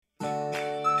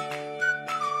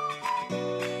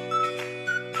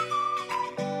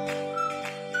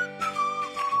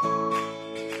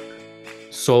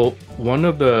So one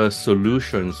of the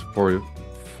solutions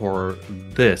for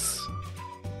this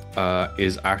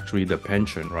is actually the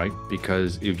pension, right?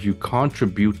 Because if you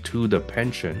contribute to the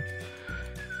pension,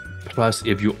 plus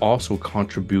if you also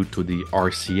contribute to the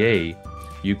RCA,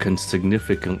 you can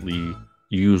significantly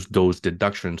use those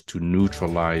deductions to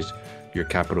neutralize your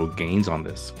capital gains on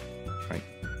this, right?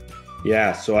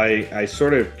 Yeah, so I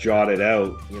sort of jotted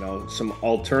out, some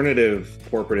alternative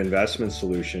corporate investment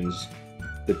solutions.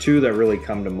 The two that really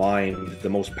come to mind, the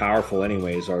most powerful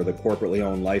anyways, are the corporately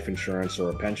owned life insurance or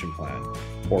a pension plan,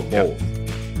 or Yeah.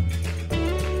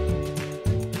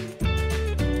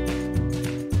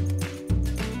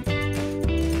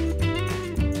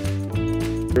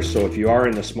 both. So if you are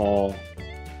in the small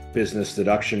business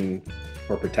deduction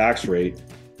corporate tax rate,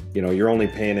 you're only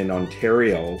paying in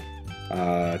Ontario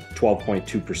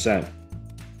 12.2%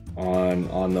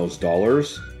 on those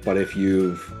dollars. But if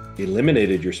you've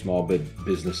eliminated your small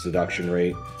business deduction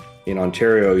rate in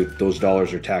Ontario, those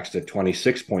dollars are taxed at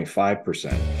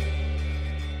 26.5%.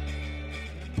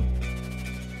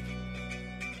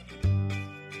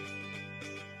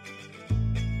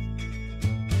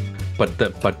 But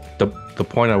the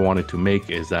point I wanted to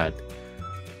make is that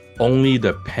only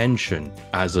the pension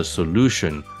as a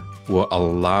solution will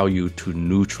allow you to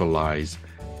neutralize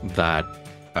that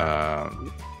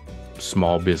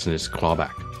small business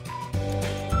clawback.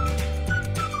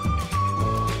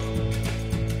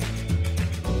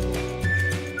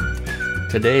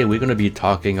 Today, we're going to be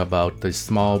talking about the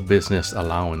small business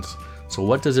allowance. So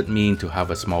what does it mean to have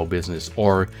a small business?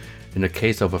 Or in the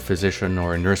case of a physician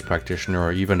or a nurse practitioner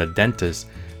or even a dentist,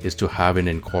 is to have an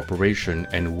incorporation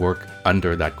and work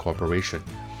under that corporation.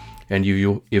 And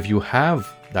if you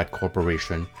have that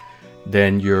corporation,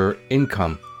 then your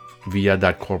income via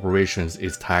that corporation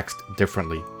is taxed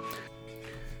differently.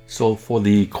 So for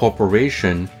the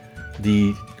corporation,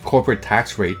 the corporate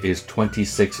tax rate is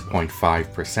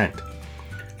 26.5%.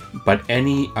 But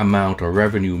any amount of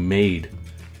revenue made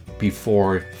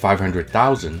before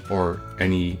 500,000 or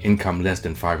any income less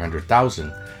than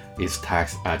 500,000 is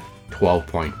taxed at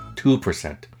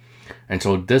 12.2%. And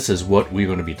so this is what we're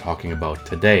going to be talking about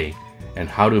today and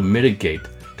how to mitigate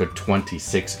the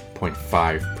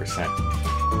 26.5%.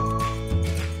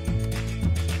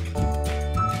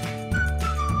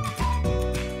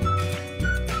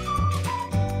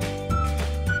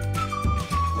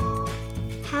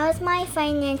 How's my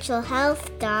financial health,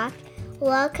 Doc?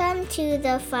 Welcome to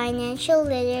the Financial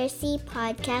Literacy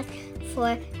Podcast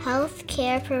for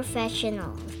healthcare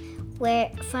professionals, where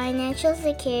financial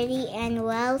security and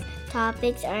wealth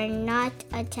topics are not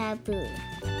a taboo.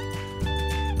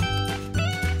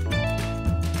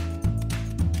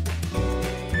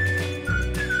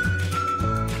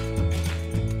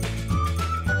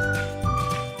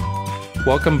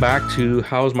 Welcome back to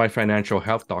How's My Financial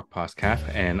Health Doc podcast,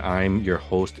 and I'm your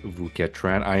host, Vuket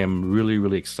Tran. I am really,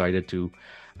 really excited to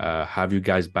have you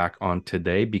guys back on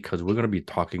today because we're going to be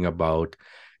talking about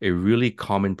a really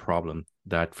common problem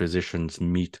that physicians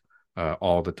meet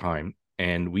all the time.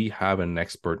 And we have an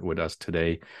expert with us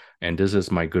today, and this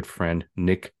is my good friend,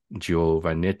 Nick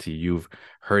Giovannitti. You've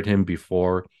heard him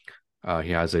before.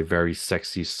 He has a very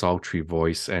sexy, sultry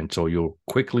voice, and so you'll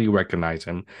quickly recognize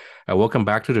him. Welcome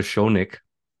back to the show, Nick.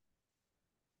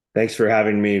 Thanks for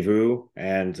having me, Vu.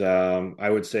 And I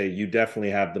would say you definitely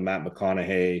have the Matt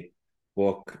McConaughey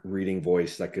book reading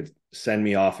voice that could send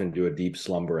me off into a deep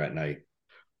slumber at night.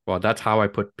 Well, that's how I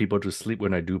put people to sleep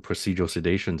when I do procedural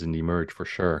sedations in the Emerge, for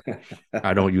sure.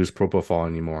 I don't use propofol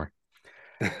anymore.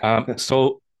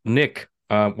 So, Nick,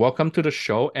 welcome to the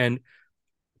show. And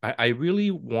I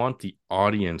really want the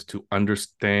audience to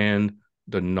understand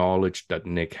the knowledge that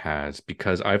Nick has,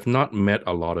 because I've not met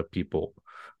a lot of people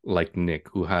like Nick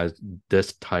who has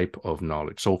this type of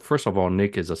knowledge. So first of all,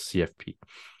 Nick is a CFP,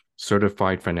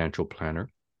 Certified Financial Planner.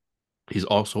 He's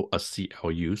also a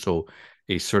CLU, so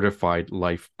a certified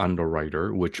life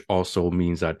underwriter, which also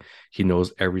means that he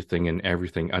knows everything and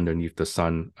everything underneath the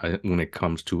sun when it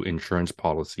comes to insurance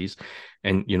policies.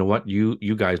 And you know what?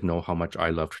 You guys know how much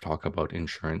I love to talk about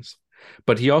insurance.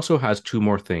 But he also has two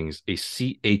more things, a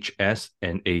CHS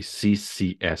and a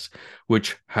CCS,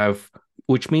 which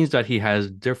means that he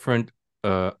has different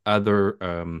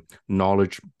other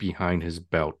knowledge behind his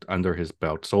belt, under his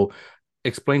belt. So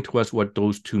explain to us what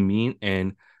those two mean,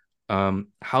 and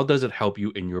how does it help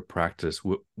you in your practice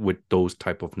with those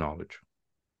type of knowledge?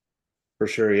 For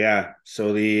sure, yeah.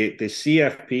 So the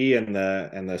CFP and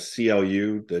the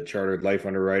CLU, the Chartered Life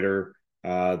Underwriter,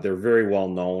 they're very well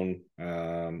known.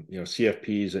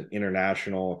 CFP is an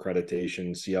international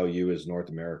accreditation. CLU is North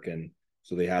American,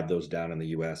 so they have those down in the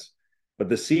U.S. But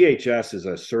the CHS is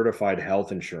a certified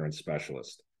health insurance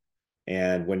specialist.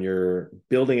 And when you're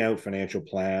building out financial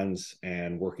plans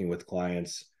and working with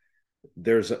clients,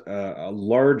 there's a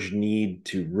large need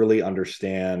to really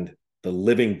understand the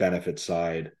living benefit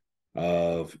side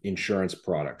of insurance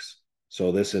products.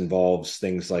 So this involves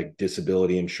things like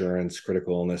disability insurance,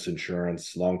 critical illness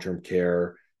insurance, long-term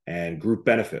care, and group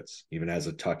benefits, even has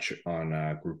a touch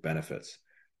on group benefits.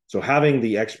 So having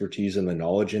the expertise and the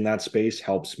knowledge in that space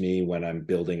helps me when I'm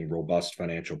building robust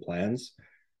financial plans,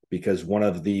 because one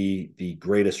of the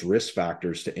greatest risk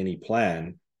factors to any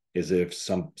plan is if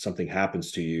something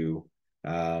happens to you,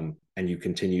 and you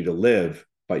continue to live,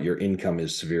 but your income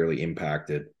is severely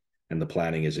impacted and the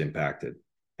planning is impacted.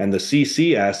 And the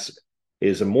CCS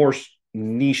is a more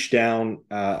niche down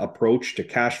approach to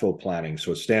cash flow planning.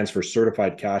 So it stands for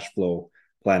Certified Cash Flow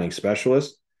Planning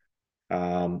Specialist.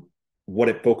 What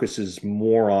it focuses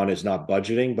more on is not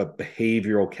budgeting, but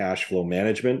behavioral cash flow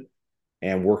management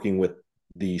and working with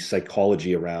the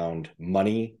psychology around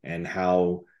money and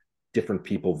how different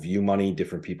people view money,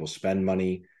 different people spend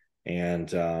money,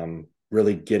 and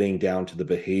really getting down to the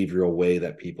behavioral way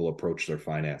that people approach their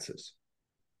finances.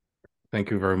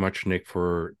 Thank you very much, Nick,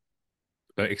 for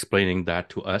explaining that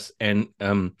to us. And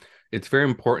it's very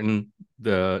important,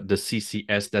 the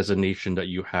CCS designation that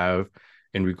you have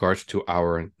in regards to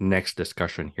our next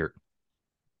discussion here,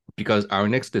 because our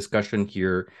next discussion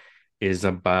here is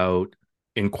about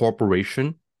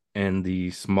incorporation and the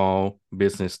small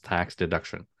business tax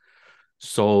deduction.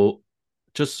 So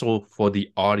just so for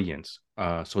the audience,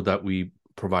 so that we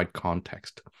provide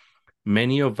context,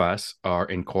 many of us are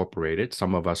incorporated.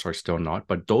 Some of us are still not,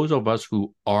 but those of us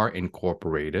who are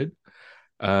incorporated,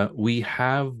 we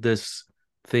have this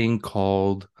thing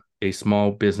called a small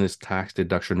business tax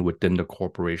deduction within the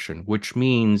corporation, which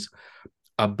means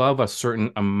above a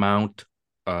certain amount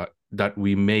that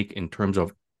we make in terms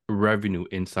of revenue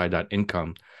inside that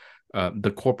income,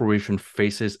 the corporation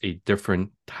faces a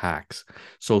different tax.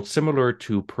 So similar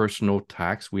to personal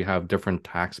tax, we have different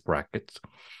tax brackets.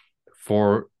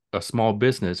 For a small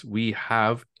business, we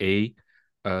have a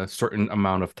certain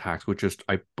amount of tax, which is,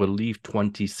 I believe,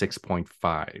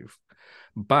 26.5.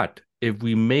 But if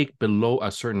we make below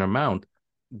a certain amount,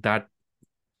 that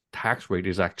tax rate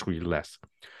is actually less.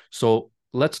 So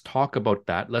let's talk about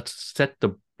that. Let's set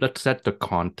the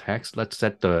context. Let's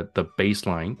set the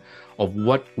baseline of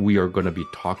what we are going to be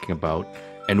talking about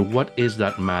and what is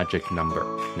that magic number,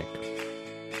 Nick.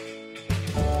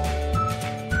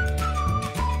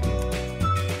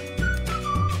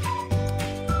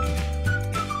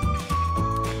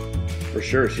 For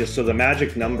sure. So the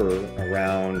magic number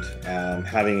around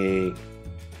having a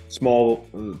small,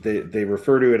 they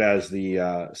refer to it as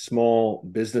the small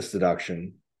business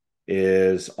deduction,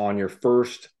 is on your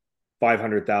first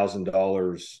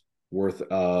 $500,000 worth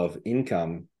of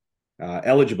income,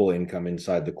 eligible income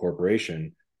inside the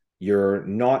corporation. You're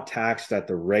not taxed at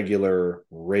the regular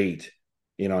rate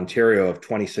in Ontario of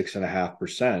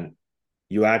 26.5%.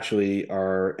 You actually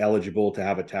are eligible to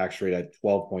have a tax rate at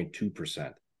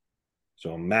 12.2%.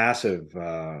 So massive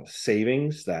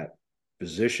savings that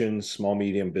physicians, small,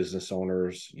 medium business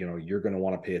owners, you're going to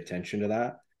want to pay attention to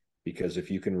that, because if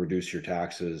you can reduce your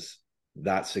taxes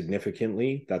that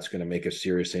significantly, that's going to make a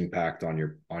serious impact on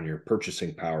your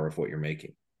purchasing power of what you're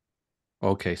making.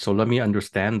 Okay, so let me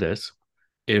understand this.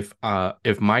 If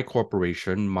my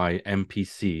corporation, my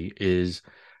MPC, is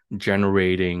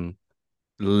generating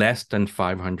less than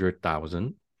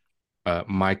 500,000,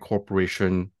 my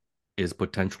corporation is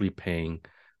potentially paying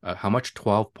how much?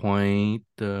 12 point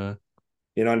in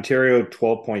Ontario,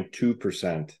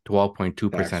 12.2%.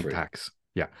 12.2% tax.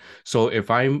 Yeah. So if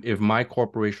my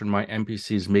corporation, my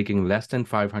MPC, is making less than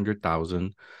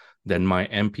 500,000, then my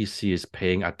MPC is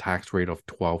paying a tax rate of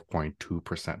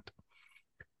 12.2%.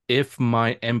 If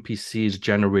my MPC is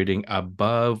generating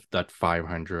above that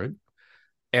 500,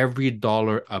 every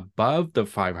dollar above the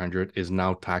 500 is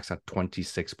now taxed at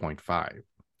 26.5.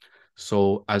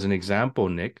 So as an example,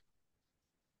 Nick,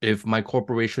 if my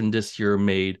corporation this year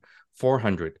made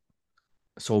 400,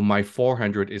 so my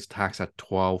 400 is taxed at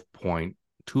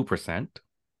 12.2%.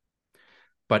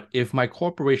 But if my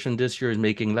corporation this year is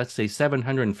making, let's say,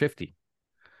 750,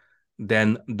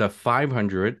 then the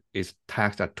 500 is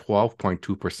taxed at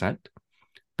 12.2%.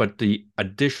 But the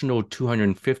additional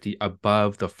 250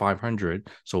 above the 500,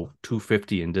 so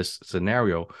 250 in this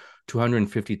scenario,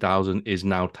 250,000 is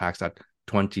now taxed at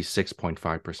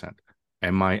 26.5%.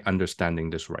 Am I understanding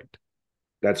this right?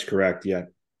 That's correct. Yeah.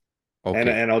 Okay.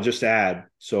 And I'll just add,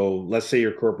 so let's say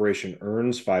your corporation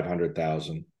earns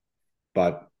 500,000,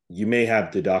 but you may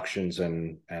have deductions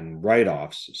and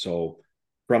write-offs. So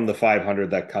from the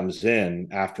 500 that comes in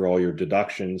after all your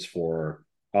deductions for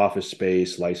office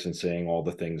space, licensing, all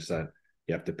the things that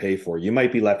you have to pay for, you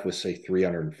might be left with say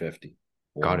 350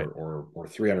 Got it. or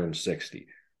 360.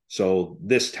 So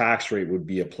this tax rate would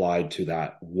be applied to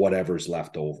that whatever's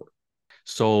left over.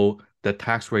 So the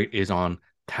tax rate is on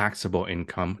taxable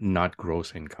income, not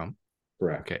gross income.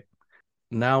 Correct. Okay.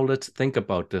 Now let's think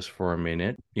about this for a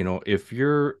minute. If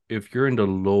you're in the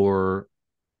lower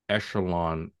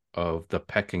echelon of the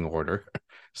pecking order,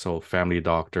 so family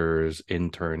doctors,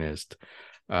 internist,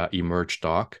 emerge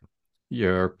doc,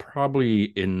 you're probably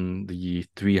in the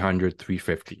 300,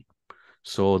 350.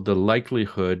 So the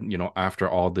likelihood, after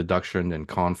all deduction and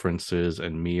conferences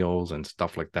and meals and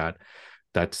stuff like that,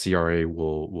 that CRA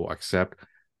will accept,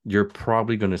 you're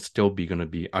probably still going to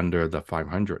be under the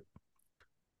 500,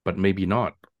 but maybe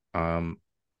not.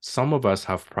 Some of us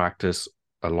have practiced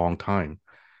a long time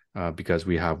because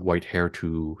we have white hair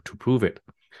to prove it.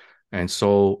 And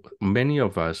so many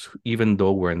of us, even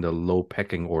though we're in the low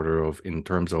pecking order in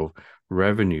terms of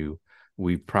revenue,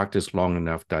 we've practiced long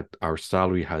enough that our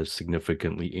salary has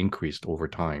significantly increased over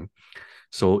time.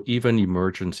 So even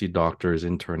emergency doctors,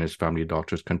 internists, family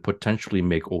doctors can potentially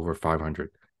make over 500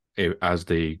 as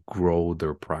they grow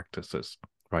their practices,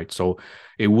 right? So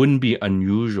it wouldn't be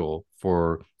unusual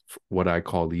for what I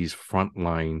call these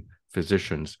frontline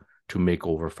physicians to make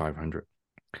over 500.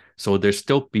 So there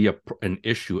still be an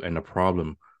issue and a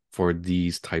problem for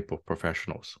these type of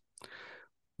professionals.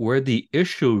 Where the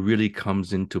issue really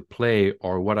comes into play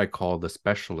are what I call the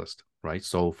specialist, right?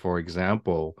 So for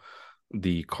example,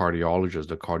 the cardiologist,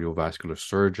 the cardiovascular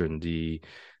surgeon, the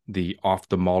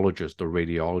ophthalmologist, the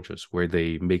radiologist, where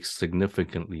they make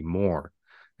significantly more.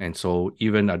 And so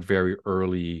even at very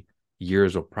early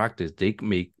years of practice, they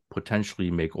potentially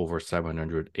make over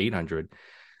 700, 800.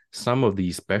 Some of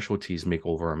these specialties make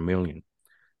over 1 million.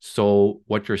 So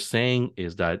what you're saying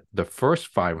is that the first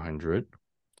 500,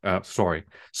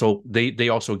 so they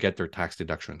also get their tax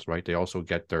deductions, right? They also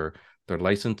get their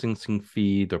licensing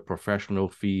fee, their professional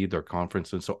fee, their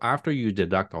conferences. So after you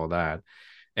deduct all that,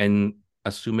 and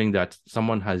assuming that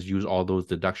someone has used all those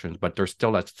deductions, but they're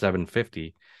still at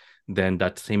 750, then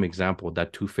that same example,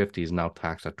 that 250 is now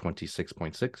taxed at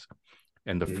 26.6,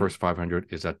 and the first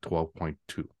 500 is at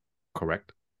 12.2,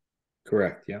 correct?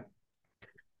 Correct. Yeah.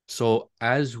 So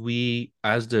as the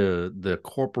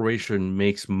corporation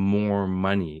makes more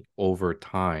money over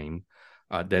time,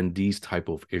 then these type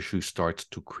of issues starts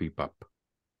to creep up.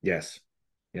 Yes.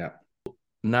 Yeah.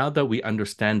 Now that we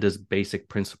understand this basic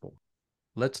principle,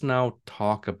 let's now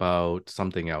talk about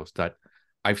something else that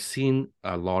I've seen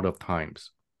a lot of times.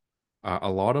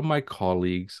 A lot of my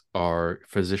colleagues are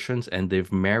physicians and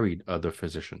they've married other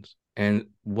physicians. And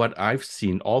what I've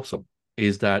seen also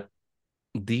is that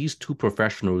these two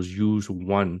professionals use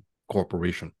one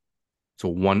corporation, so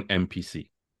one MPC.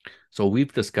 So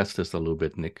we've discussed this a little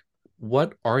bit, Nick.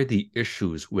 What are the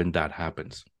issues when that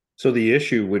happens? So the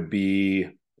issue would be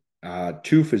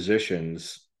two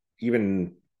physicians,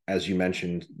 even as you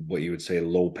mentioned, what you would say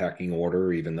low pecking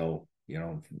order, even though,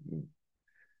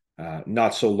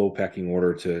 not so low pecking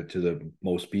order to the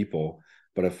most people,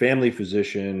 but a family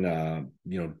physician,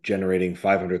 generating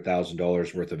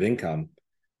 $500,000 worth of income,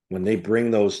 when they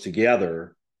bring those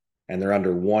together and they're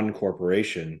under one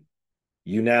corporation,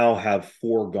 you now have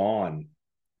foregone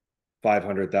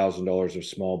 $500,000 of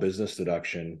small business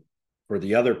deduction for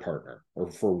the other partner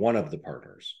or for one of the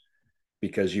partners,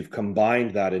 because you've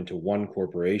combined that into one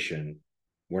corporation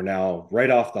where now right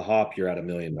off the hop, you're at $1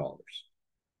 million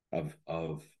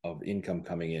of income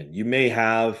coming in. You may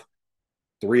have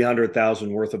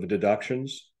 300,000 worth of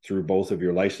deductions through both of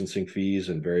your licensing fees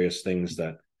and various things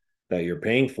that you're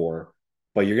paying for,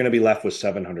 but you're going to be left with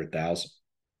 700,000.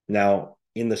 Now,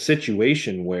 in the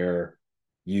situation where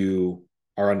you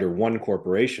are under one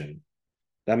corporation,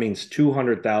 that means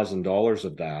 $200,000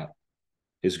 of that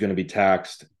is going to be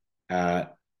taxed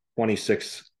at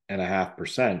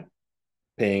 26.5%,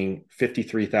 paying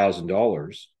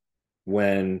 $53,000,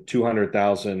 when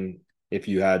 200,000, if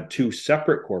you had two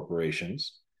separate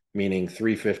corporations, meaning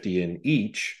 350 in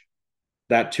each,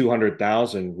 that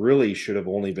 200,000 really should have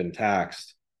only been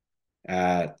taxed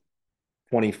at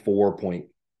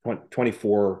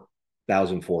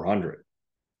 24,400.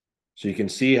 So you can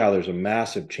see how there's a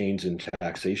massive change in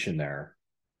taxation there.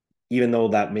 Even though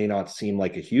that may not seem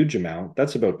like a huge amount,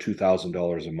 that's about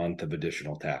 $2,000 a month of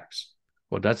additional tax.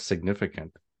 Well, that's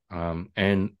significant.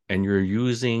 And you're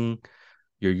using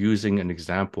an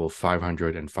example of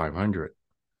 500 and 500.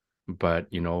 But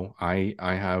I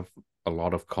have a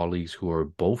lot of colleagues who are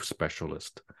both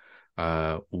specialists.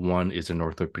 One is an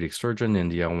orthopedic surgeon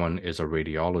and the other one is a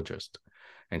radiologist.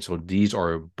 And so these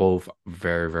are both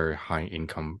very, very high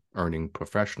income earning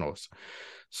professionals.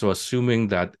 So assuming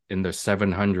that in the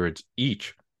 700s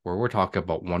each, where we're talking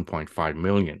about 1.5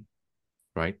 million,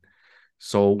 right?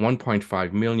 So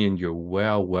 1.5 million, you're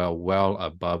well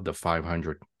above the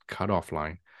 500 cutoff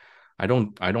line. I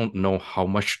don't know how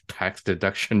much tax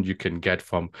deduction you can get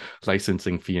from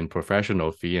licensing fee and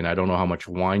professional fee, and I don't know how much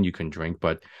wine you can drink,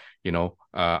 but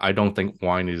I don't think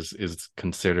wine is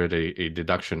considered a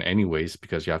deduction anyways,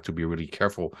 because you have to be really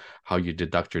careful how you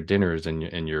deduct your dinners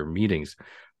and your meetings.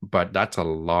 But that's a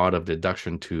lot of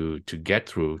deduction to get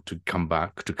through to come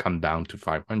down to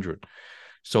 500.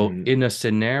 So in a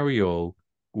scenario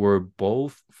where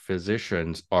both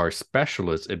physicians are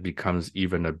specialists, it becomes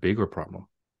even a bigger problem.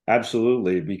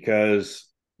 Absolutely, because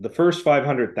the first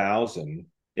 500,000,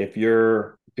 if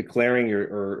you're declaring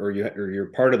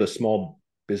you're part of the small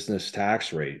business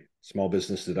tax rate, small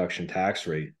business deduction tax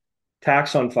rate,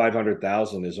 tax on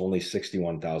 500,000 is only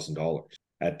 $61,000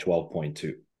 at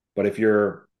 12.2. But if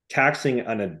you're taxing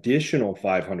an additional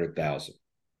 500,000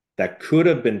 that could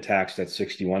have been taxed at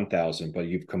 61,000, but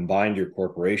you've combined your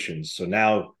corporations, so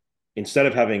now instead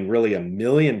of having really $1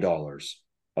 million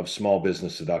of small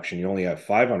business deduction, you only have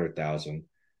 500,000.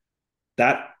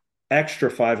 That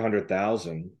extra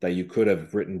 500,000 that you could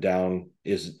have written down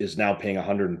is now paying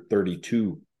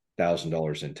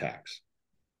 $132,000 in tax.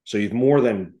 So you've more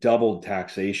than doubled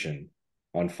taxation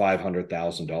on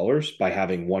 $500,000 by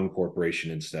having one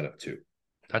corporation instead of two.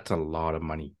 That's a lot of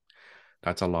money.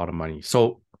 That's a lot of money.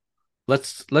 So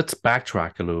let's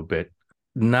backtrack a little bit.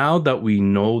 Now that we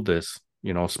know this,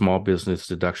 small business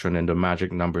deduction and the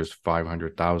magic number is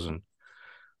 500,000,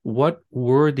 what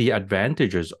were the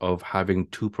advantages of having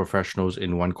two professionals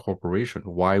in one corporation?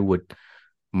 Why would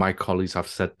my colleagues have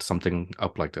set something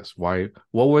up like this? What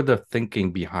were the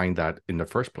thinking behind that in the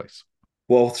first place?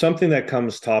 Well, something that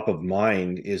comes top of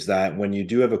mind is that when you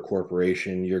do have a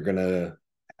corporation, you're going to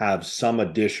have some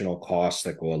additional costs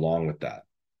that go along with that.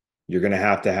 You're going to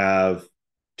have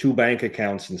two bank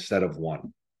accounts instead of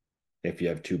one if you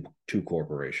have two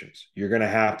corporations. You're going to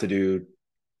have to do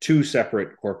two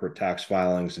separate corporate tax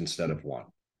filings instead of one.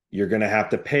 You're going to have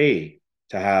to pay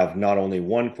to have not only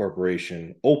one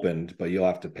corporation opened, but you'll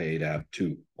have to pay to have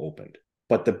two opened.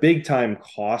 But the big time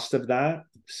cost of that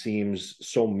seems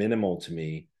so minimal to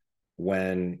me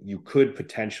when you could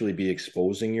potentially be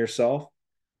exposing yourself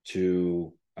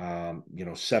to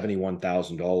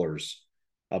 $71,000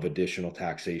 of additional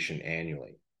taxation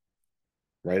annually,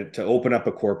 right? To open up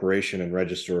a corporation and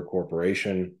register a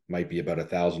corporation might be about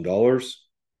 $1,000,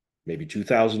 maybe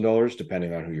 $2,000,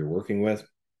 depending on who you're working with.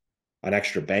 An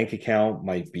extra bank account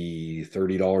might be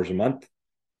 $30 a month,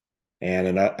 and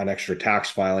an extra tax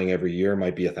filing every year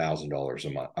might be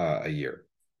 $1,000 a year.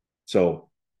 So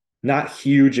not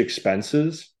huge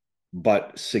expenses,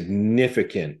 but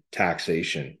significant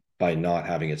taxation by not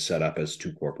having it set up as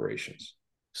two corporations.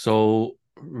 So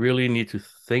really need to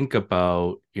think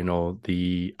about,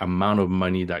 the amount of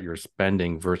money that you're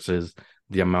spending versus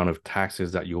the amount of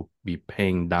taxes that you'll be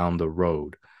paying down the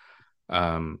road.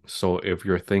 So if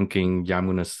you're thinking, yeah, I'm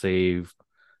going to save,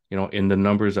 in the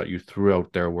numbers that you threw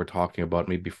out there, we're talking about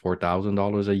maybe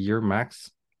 $4,000 a year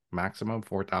maximum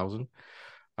 4,000.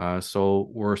 So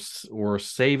we're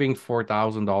saving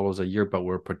 $4,000 a year, but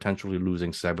we're potentially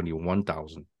losing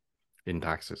 71,000 in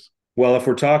taxes. Well, if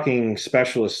we're talking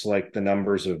specialists, like the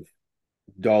numbers of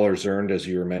dollars earned, as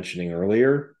you were mentioning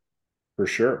earlier, for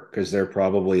sure, because they're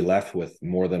probably left with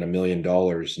more than $1 million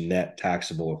net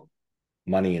taxable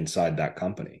money inside that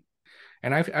company.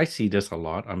 And I see this a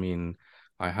lot. I mean,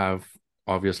 I have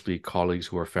obviously colleagues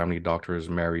who are family doctors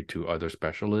married to other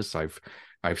specialists. I've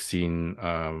seen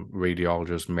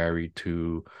radiologists married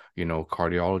to,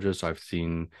 cardiologists. I've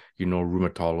seen,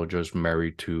 rheumatologists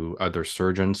married to other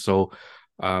surgeons. So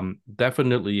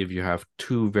definitely, if you have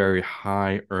two very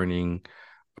high earning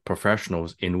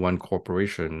professionals in one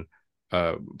corporation,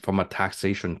 from a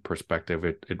taxation perspective,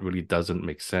 it really doesn't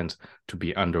make sense to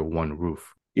be under one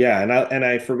roof. Yeah, and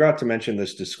I forgot to mention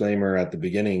this disclaimer at the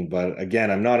beginning, but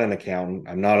again, I'm not an accountant,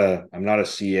 I'm not a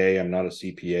CA, I'm not a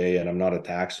CPA, and I'm not a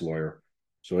tax lawyer.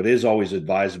 So it is always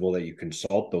advisable that you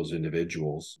consult those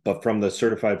individuals. But from the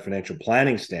certified financial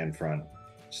planning standpoint,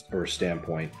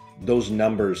 those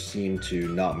numbers seem to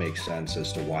not make sense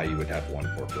as to why you would have one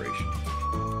corporation.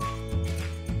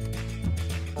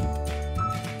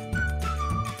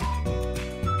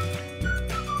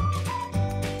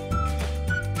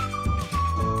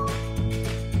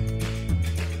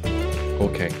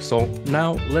 Okay, so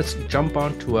now let's jump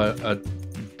on to a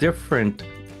different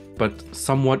but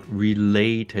somewhat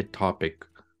related topic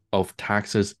of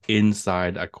taxes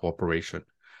inside a corporation.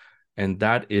 and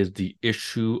that is the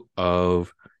issue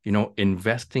of,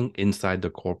 investing inside the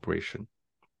corporation.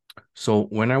 So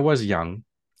when I was young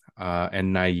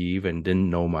and naive and didn't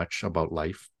know much about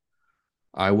life,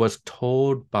 I was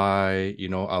told by,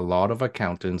 a lot of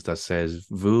accountants that says,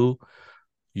 Vu,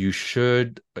 you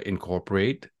should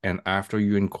incorporate, and after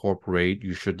you incorporate,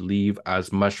 you should leave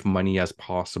as much money as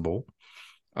possible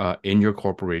in your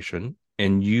corporation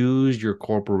and use your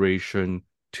corporation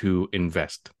to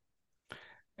invest.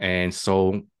 And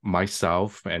so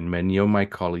myself and many of my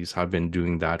colleagues have been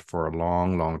doing that for a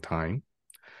long, long time.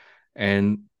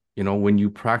 And, when you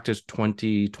practice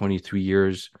 20, 23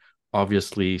 years,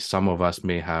 obviously some of us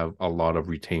may have a lot of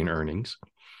retained earnings.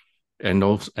 And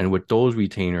with those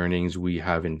retained earnings, we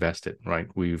have invested, right?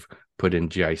 We've put in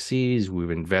GICs, we've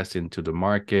invested into the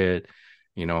market.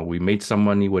 We made some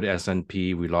money with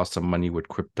S&P, we lost some money with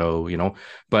crypto,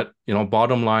 but,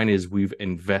 bottom line is we've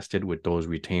invested with those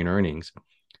retained earnings.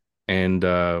 And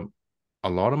a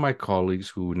lot of my colleagues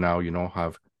who now,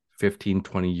 have 15,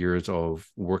 20 years of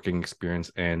working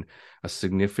experience and a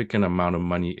significant amount of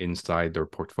money inside their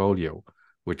portfolio,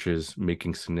 which is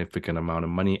making significant amount of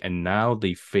money. And now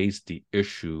they face the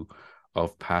issue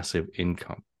of passive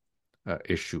income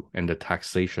issue and the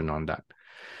taxation on that.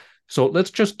 So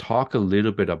let's just talk a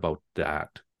little bit about that.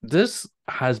 This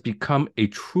has become a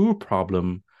true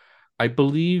problem, I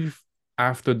believe,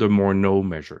 after the Morneau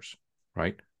measures,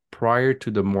 right? Prior to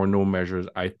the Morneau measures,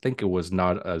 I think it was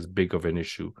not as big of an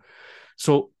issue.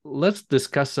 So let's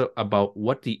discuss about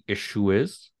what the issue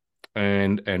is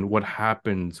and what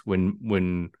happens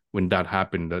when that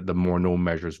happened, the Morneau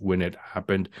measures, when it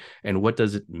happened, and what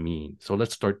does it mean. So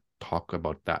let's start talk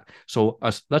about that. So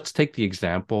let's take the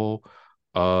example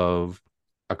of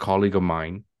a colleague of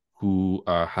mine who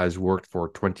has worked for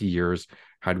 20 years,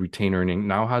 had retained earning,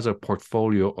 now has a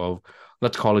portfolio of,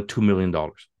 let's call it $2 million.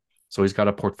 So he's got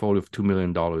a portfolio of $2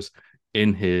 million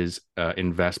in his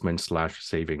investment /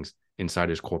 savings inside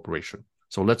his corporation.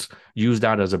 So let's use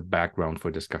that as a background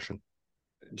for discussion.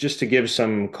 Just to give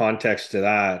some context to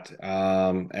that,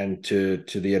 and to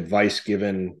the advice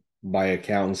given by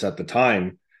accountants at the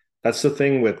time, that's the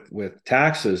thing with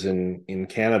taxes in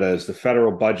Canada, is the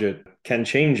federal budget can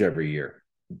change every year.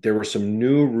 There were some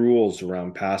new rules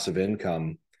around passive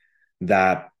income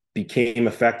that became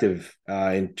effective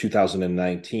in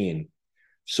 2019.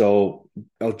 So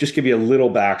I'll just give you a little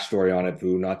backstory on it,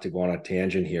 Vu, not to go on a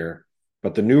tangent here.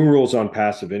 But the new rules on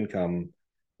passive income,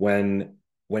 when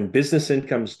business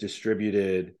income is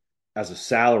distributed as a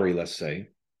salary, let's say,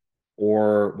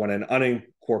 or when an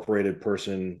unincorporated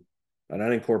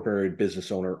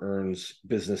business owner earns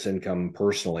business income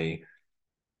personally,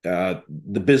 the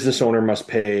business owner must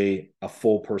pay a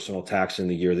full personal tax in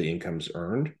the year the income is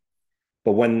earned.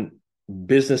 But when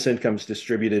business income is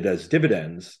distributed as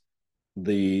dividends,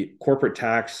 the corporate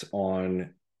tax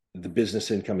on the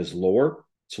business income is lower.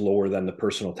 It's lower than the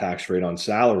personal tax rate on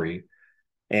salary.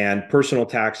 And personal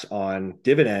tax on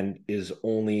dividend is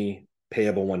only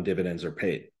payable when dividends are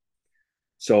paid.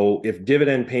 So if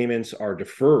dividend payments are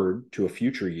deferred to a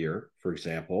future year, for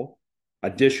example,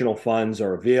 additional funds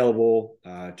are available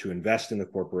to invest in the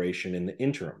corporation in the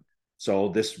interim. So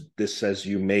this says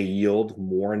you may yield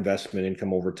more investment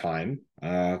income over time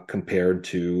compared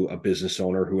to a business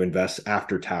owner who invests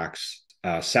after tax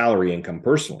salary income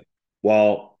personally.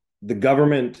 Well, the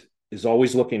government is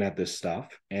always looking at this stuff,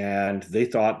 and they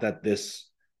thought that this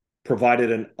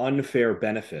provided an unfair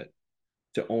benefit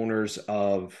to owners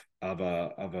of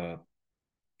a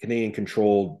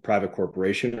Canadian-controlled private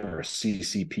corporation, or a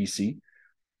CCPC,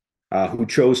 who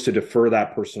chose to defer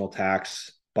that personal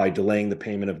tax by delaying the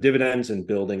payment of dividends and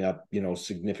building up,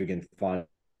 significant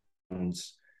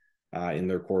funds in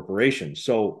their corporation.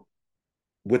 So,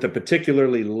 with a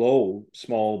particularly low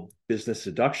small business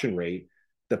deduction rate,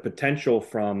 the potential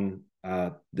from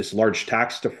this large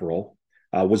tax deferral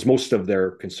was most of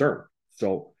their concern.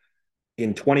 So,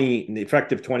 in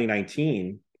effective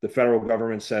 2019, the federal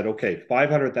government said, okay,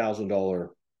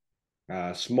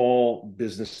 $500,000 small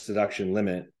business deduction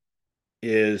limit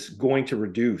is going to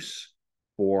reduce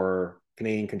for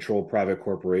Canadian-controlled private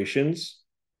corporations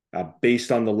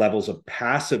based on the levels of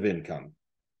passive income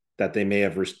that they may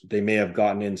have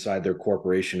gotten inside their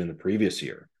corporation in the previous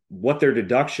year. What their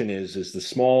deduction is the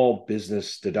small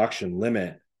business deduction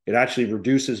limit. It actually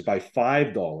reduces by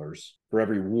 $5 for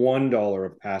every $1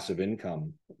 of passive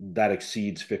income that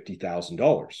exceeds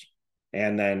 $50,000.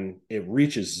 And then it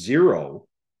reaches zero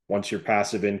once your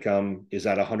passive income is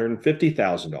at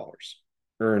 $150,000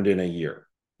 earned in a year.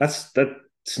 That's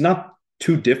not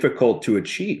too difficult to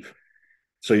achieve.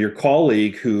 So your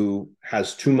colleague who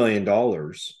has $2 million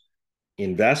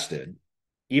invested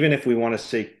even if we want to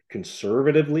say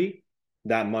conservatively,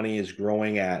 that money is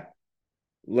growing at,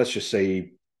 let's just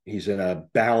say he's in a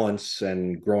balance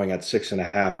and growing at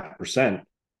 6.5%.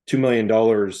 $2 million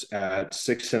at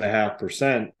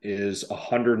 6.5% is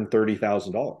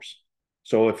 $130,000.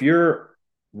 So if you're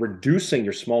reducing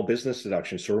your small business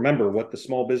deduction, so remember what the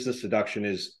small business deduction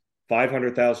is,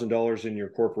 $500,000 in your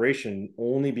corporation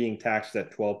only being taxed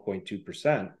at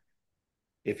 12.2%.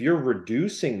 If you're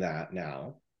reducing that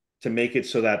now to make it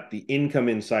so that the income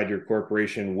inside your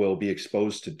corporation will be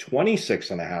exposed to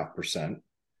 26.5%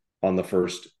 on the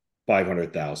first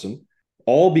 500,000,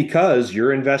 all because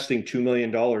you're investing $2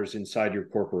 million inside your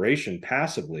corporation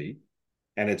passively,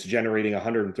 and it's generating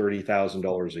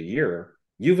 $130,000 a year,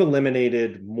 you've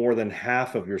eliminated more than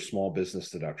half of your small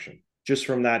business deduction just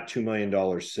from that $2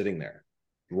 million sitting there,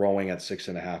 growing at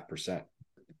 6.5%.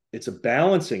 It's a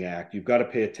balancing act. You've got to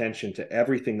pay attention to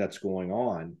everything that's going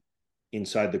on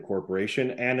inside the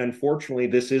corporation. And unfortunately,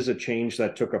 this is a change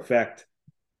that took effect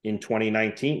in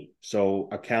 2019. So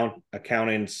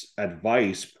accountants'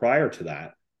 advice prior to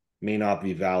that may not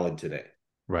be valid today.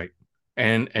 Right.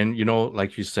 And you know,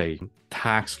 like you say,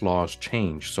 tax laws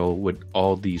change. So with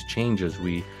all these changes,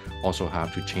 we also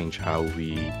have to change how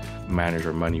we manage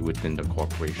our money within the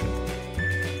corporation.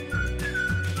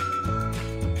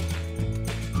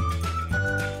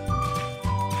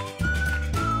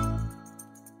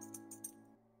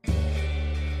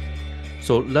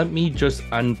 So let me just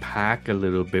unpack a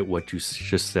little bit what you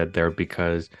just said there,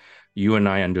 because you and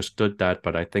I understood that,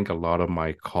 but I think a lot of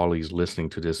my colleagues listening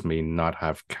to this may not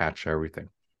have catch everything.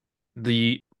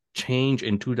 The change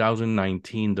in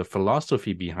 2019, the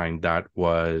philosophy behind that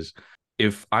was,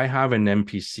 if I have an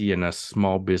MPC and a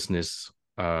small business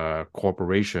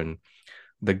corporation,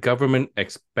 the government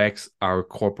expects our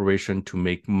corporation to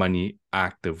make money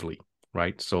actively,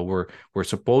 right? So we're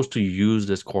supposed to use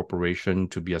this corporation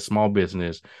to be a small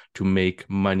business to make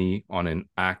money on an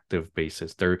active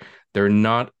basis. They're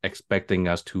not expecting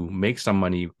us to make some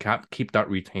money, keep that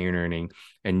retained earning,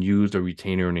 and use the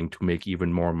retained earning to make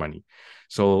even more money.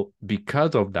 So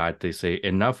because of that, they say,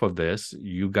 enough of this.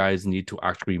 You guys need to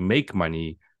actually make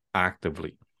money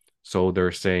actively. So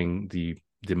they're saying the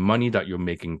money that you're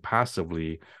making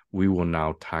passively, we will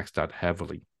now tax that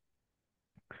heavily.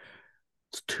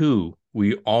 2,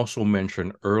 we also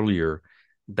mentioned earlier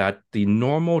that the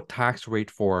normal tax rate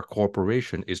for a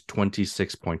corporation is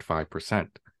 26.5%.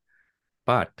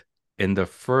 But in the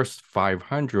first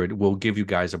 500, we'll give you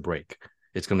guys a break.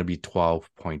 It's going to be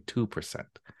 12.2%.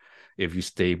 If you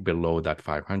stay below that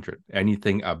 500,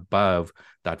 anything above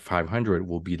that 500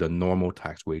 will be the normal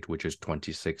tax rate, which is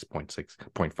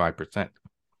 26.5%.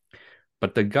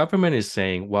 But the government is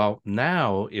saying, well,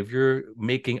 now if you're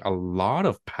making a lot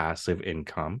of passive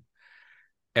income,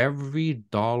 every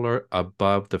dollar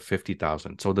above the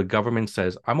 50,000. So the government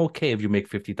says, I'm okay if you make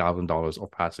 $50,000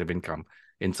 of passive income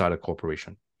inside a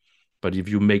corporation. But if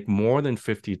you make more than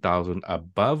 50,000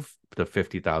 above the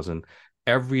 50,000,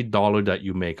 every dollar that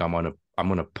you make, I'm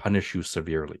gonna punish you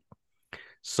severely.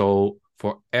 So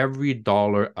for every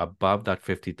dollar above that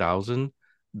 50,000,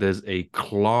 there's a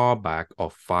clawback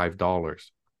of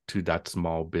 $5 to that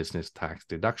small business tax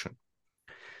deduction.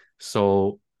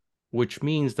 So, which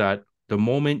means that the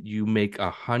moment you make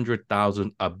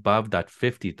 100,000 above that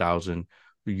 50,000,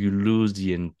 you lose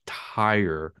the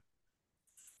entire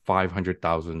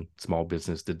 500,000 small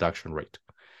business deduction rate,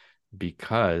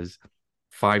 because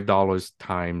 $5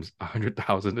 times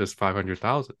 100,000 is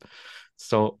 500,000.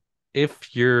 So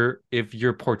if your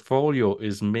portfolio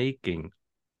is making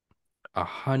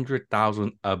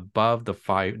 100,000 above the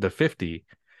 50,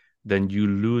 then you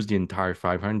lose the entire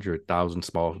 500,000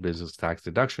 small business tax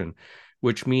deduction,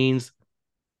 which means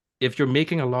if you're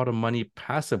making a lot of money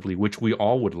passively, which we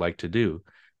all would like to do,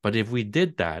 but if we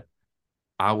did that,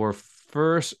 our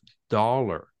first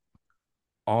dollar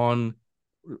on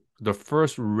the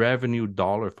first revenue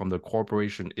dollar from the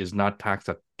corporation is not taxed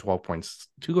at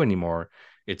 12.2 anymore.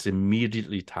 It's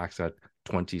immediately taxed at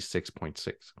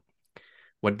 26.6.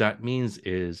 What that means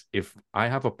is, if I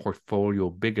have a portfolio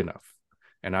big enough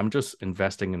and I'm just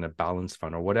investing in a balanced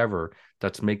fund or whatever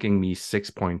that's making me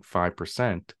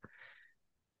 6.5%,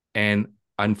 and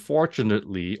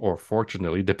unfortunately or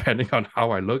fortunately, depending on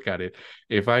how I look at it,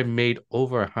 if I made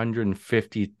over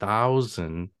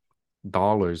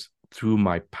 $150,000 through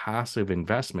my passive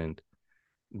investment,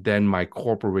 then my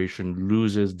corporation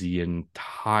loses the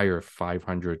entire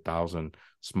 500,000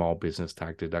 small business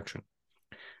tax deduction.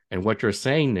 And what you're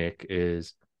saying, Nick,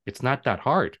 is it's not that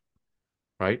hard,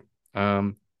 right?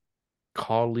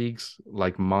 Colleagues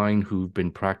like mine who've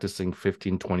been practicing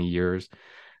 15, 20 years,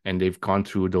 and they've gone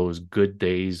through those good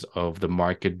days of the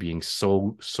market being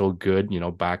so good,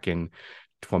 back in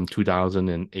from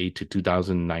 2008 to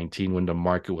 2019, when the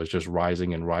market was just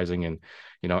rising and rising, and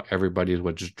everybody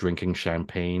was just drinking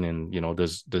champagne, and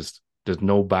there's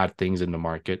no bad things in the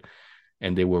market,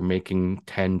 and they were making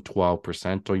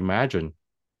 10-12%. So imagine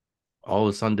all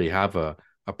of a sudden they have a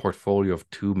portfolio of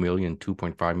 2 million,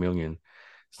 2.5 million.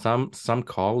 Some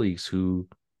colleagues who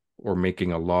were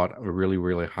making a lot, a really,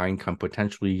 really high income,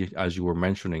 potentially, as you were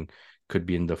mentioning, could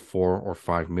be in the 4 or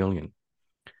 5 million.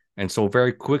 And so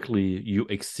very quickly you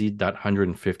exceed that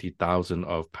 150,000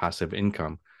 of passive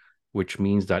income, which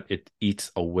means that it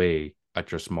eats away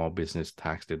at your small business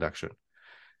tax deduction.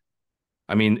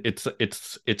 I mean, it's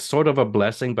sort of a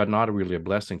blessing, but not really a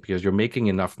blessing, because you're making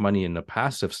enough money in the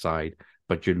passive side,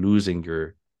 but you're losing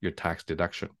your tax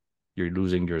deduction. You're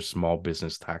losing your small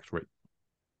business tax rate.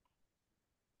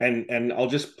 And I'll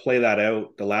just play that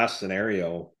out, the last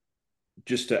scenario,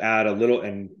 just to add a little,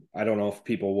 and I don't know if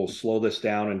people will slow this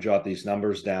down and jot these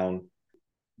numbers down,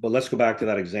 but let's go back to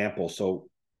that example. So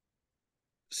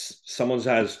someone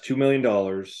has $2 million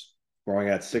growing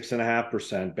at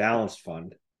 6.5% balanced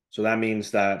fund. So that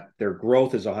means that their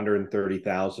growth is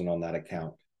 130,000 on that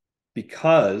account.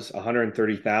 Because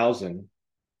 130,000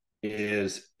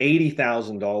 is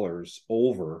 $80,000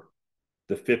 over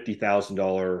the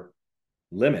 $50,000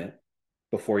 limit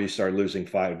before you start losing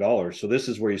 $5. So this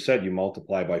is where you said you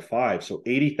multiply by 5. So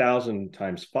 80,000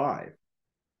 times 5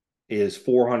 is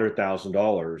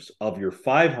 $400,000 of your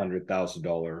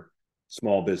 $500,000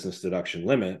 small business deduction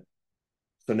limit.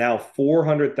 So now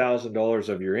 $400,000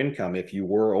 of your income, if you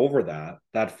were over that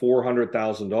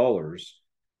 $400,000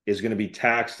 is going to be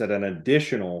taxed at an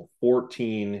additional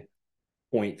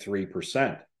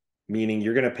 14.3%, meaning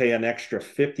you're going to pay an extra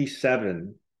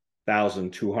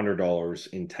 $57,200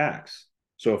 in tax.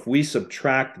 So if we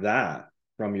subtract that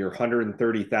from your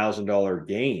 $130,000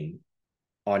 gain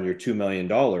on your $2 million,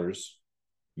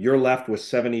 you're left with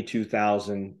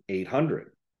 $72,800.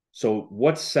 So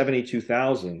what's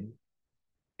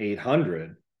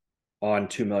 $72,800 on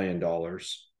 $2 million?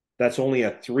 That's only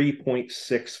a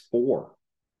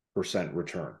 3.64%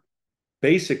 return.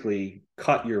 Basically,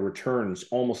 cut your returns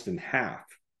almost in half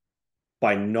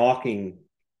by knocking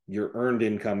your earned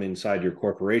income inside your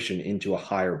corporation into a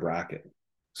higher bracket.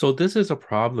 So this is a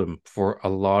problem for a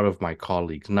lot of my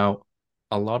colleagues. Now,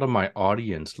 a lot of my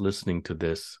audience listening to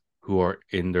this who are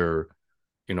in their,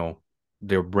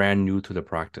 they're brand new to the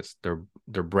practice. They're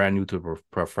brand new to the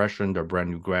profession. They're brand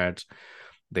new grads.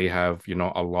 They have,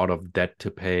 a lot of debt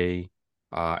to pay,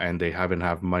 and they haven't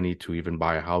have money to even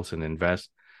buy a house and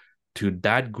invest. To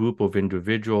that group of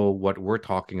individual, what we're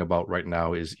talking about right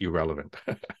now is irrelevant,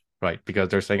 right? Because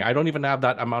they're saying, I don't even have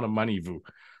that amount of money, Vu.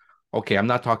 Okay, I'm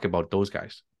not talking about those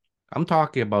guys. I'm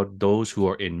talking about those who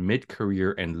are in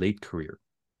mid-career and late career,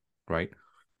 right?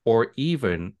 Or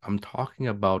even I'm talking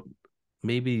about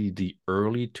maybe the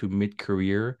early to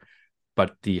mid-career,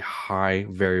 but the high,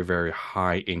 very, very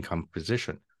high income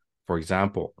position. For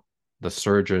example, the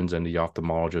surgeons and the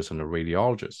ophthalmologists and the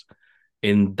radiologists.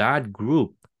 In that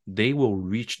group, they will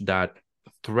reach that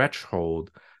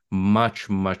threshold much,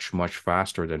 much, much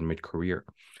faster than mid-career.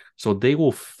 So they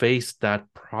will face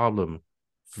that problem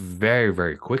very,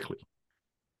 very quickly.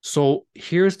 So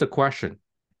here's the question.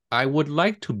 I would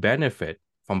like to benefit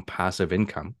from passive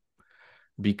income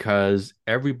because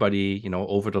everybody,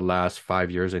 over the last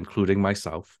 5 years, including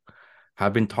myself,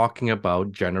 have been talking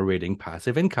about generating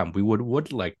passive income. We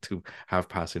would like to have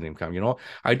passive income.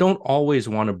 I don't always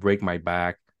want to break my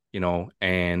back,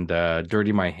 and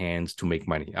dirty my hands to make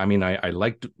money. I mean, I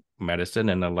like medicine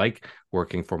and I like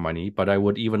working for money, but I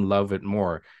would even love it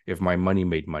more if my money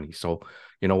made money. So,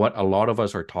 you know what? A lot of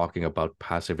us are talking about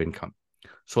passive income.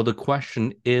 So the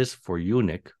question is for you,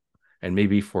 Nick, and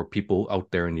maybe for people out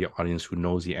there in the audience who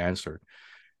knows the answer.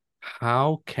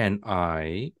 How can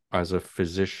I, as a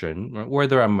physician,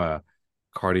 whether I'm a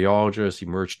cardiologist,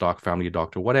 emerge doc, family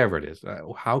doctor, whatever it is,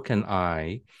 how can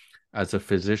I, as a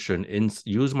physician,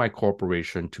 use my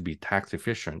corporation to be tax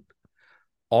efficient,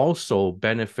 also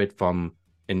benefit from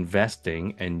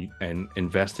investing and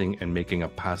investing and making a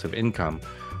passive income,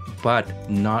 but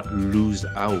not lose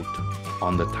out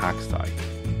on the tax side?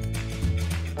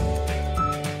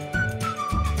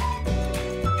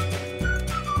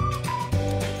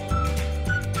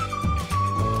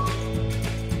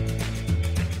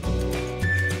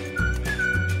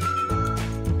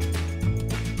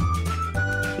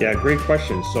 Yeah, great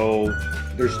question. So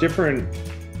there's different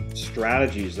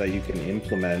strategies that you can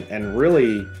implement, and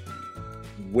really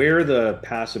where the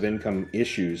passive income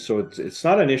issues. So it's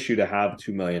not an issue to have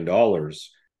 $2 million.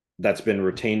 that's been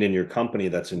retained in your company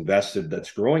that's invested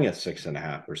that's growing at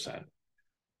 6.5%.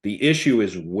 The issue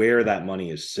is where that money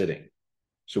is sitting.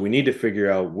 So we need to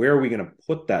figure out where are we going to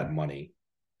put that money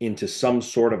into some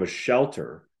sort of a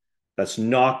shelter that's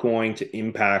not going to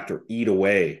impact or eat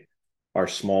away our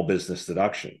small business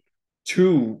deduction.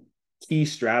 Two key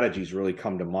strategies really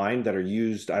come to mind that are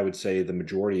used, I would say, the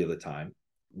majority of the time.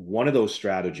 One of those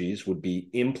strategies would be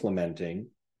implementing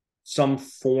some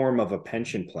form of a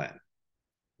pension plan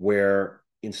where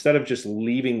instead of just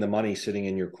leaving the money sitting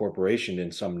in your corporation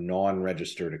in some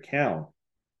non-registered account,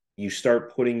 you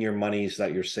start putting your monies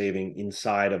that you're saving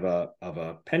inside of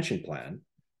a pension plan,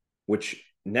 which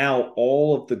now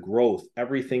all of the growth,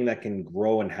 everything that can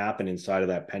grow and happen inside of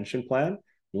that pension plan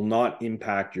will not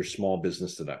impact your small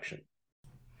business deduction.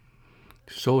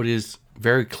 So it is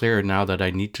very clear now that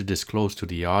I need to disclose to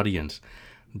the audience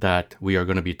that we are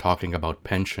going to be talking about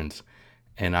pensions.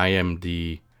 And I am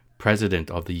the president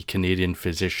of the Canadian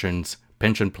Physicians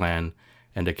Pension Plan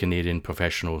and the Canadian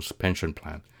Professionals Pension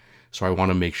Plan. So I want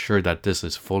to make sure that this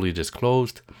is fully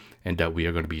disclosed and that we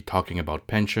are going to be talking about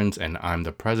pensions, and I'm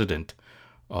the president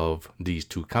of these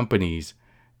two companies,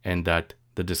 and that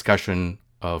the discussion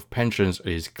of pensions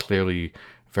is clearly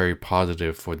very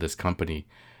positive for this company,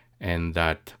 and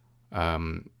that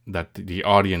that the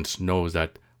audience knows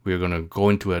that we're going to go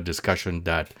into a discussion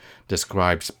that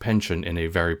describes pension in a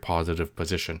very positive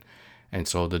position. And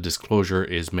so the disclosure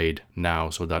is made now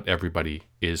so that everybody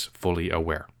is fully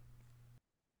aware.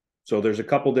 So there's a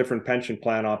couple different pension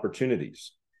plan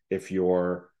opportunities if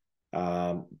you're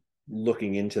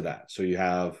looking into that. So you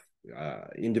have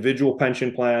individual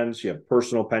pension plans, you have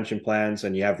personal pension plans,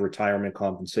 and you have retirement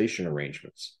compensation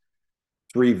arrangements.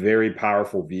 Three very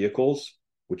powerful vehicles.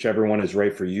 Whichever one is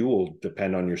right for you will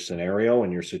depend on your scenario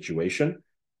and your situation,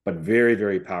 but very,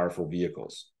 very powerful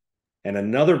vehicles. And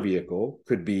another vehicle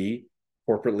could be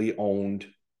corporately owned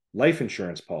life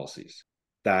insurance policies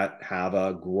that have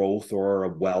a growth or a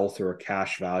wealth or a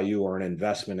cash value or an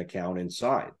investment account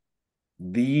inside.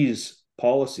 These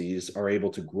policies are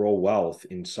able to grow wealth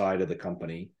inside of the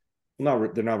company.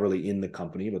 They're not really in the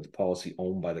company, but the policy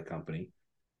owned by the company.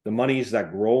 The monies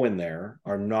that grow in there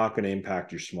are not going to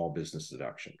impact your small business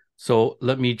deduction. So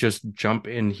let me just jump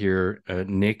in here,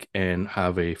 Nick, and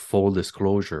have a full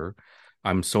disclosure.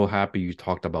 I'm so happy you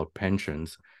talked about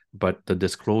pensions, but the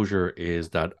disclosure is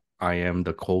that I am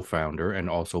the co-founder and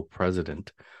also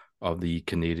president of the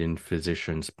Canadian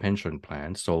Physicians Pension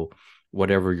Plan. So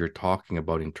whatever you're talking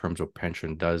about in terms of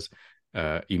pension does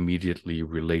immediately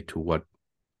relate to what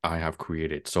I have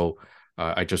created. So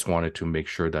I just wanted to make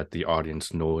sure that the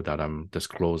audience know that I'm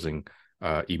disclosing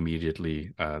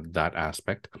immediately that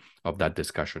aspect of that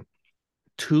discussion.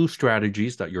 Two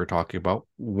strategies that you're talking about.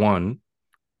 One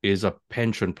is a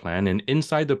pension plan. And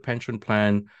inside the pension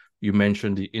plan, you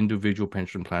mentioned the individual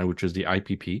pension plan, which is the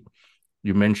IPP.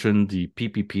 You mentioned the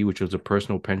PPP, which is a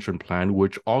personal pension plan,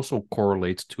 which also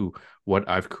correlates to what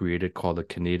I've created called the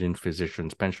Canadian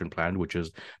Physicians Pension Plan, which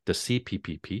is the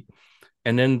CPPP.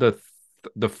 And then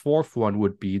the fourth one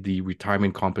would be the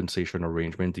retirement compensation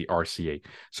arrangement, the RCA.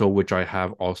 So which I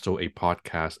have also a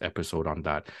podcast episode on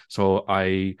that. So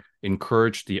I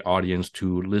encourage the audience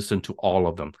to listen to all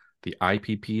of them, the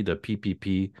IPP, the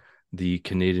PPP, the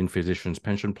Canadian Physicians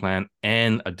Pension Plan,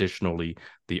 and additionally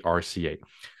the RCA.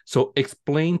 So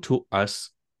explain to us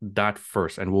that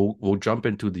first, and we'll jump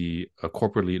into the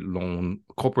corporately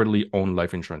owned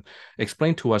life insurance.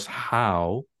 Explain to us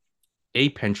how a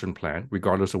pension plan,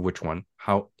 regardless of which one,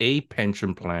 how a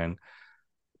pension plan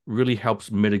really helps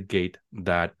mitigate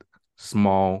that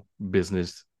small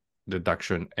business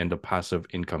deduction and the passive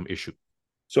income issue.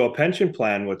 So a pension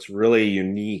plan, what's really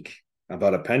unique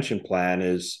about a pension plan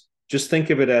is just think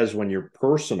of it as when your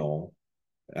personal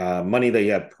money that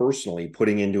you have personally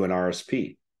putting into an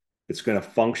RSP. It's going to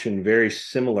function very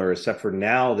similar, except for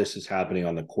now this is happening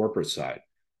on the corporate side.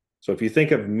 So if you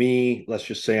think of me, let's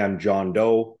just say I'm John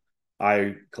Doe.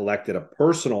 I collected a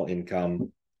personal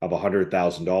income of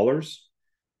 $100,000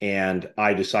 and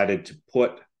I decided to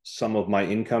put some of my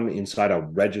income inside a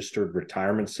registered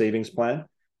retirement savings plan.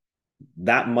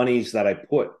 That monies that I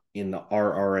put in the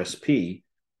RRSP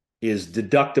is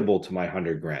deductible to my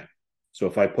 100 grand. So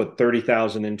if I put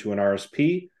 30,000 into an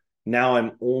RSP, now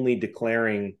I'm only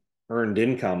declaring earned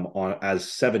income on as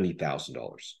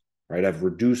 $70,000, right? I've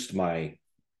reduced my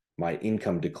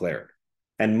income declared.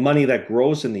 And money that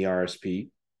grows in the RSP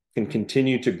can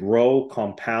continue to grow,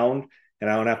 compound, and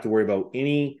I don't have to worry about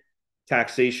any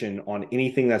taxation on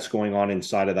anything that's going on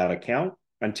inside of that account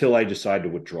until I decide to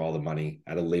withdraw the money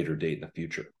at a later date in the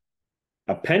future.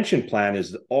 A pension plan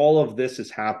is all of this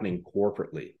is happening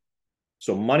corporately.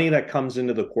 So money that comes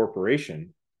into the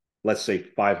corporation let's say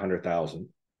 500,000,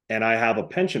 and I have a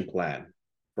pension plan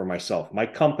for myself. My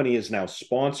company is now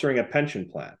sponsoring a pension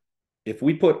plan. If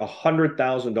we put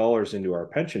 $100,000 into our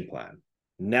pension plan,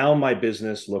 now my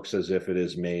business looks as if it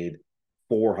has made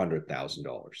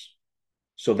 $400,000.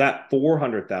 So that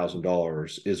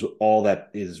 $400,000 is all that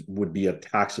would be a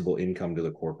taxable income to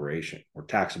the corporation, or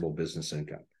taxable business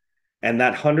income. And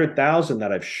that 100,000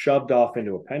 that I've shoved off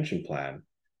into a pension plan,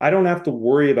 I don't have to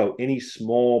worry about any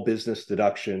small business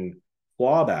deduction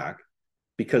clawback,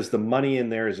 because the money in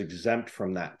there is exempt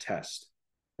from that test,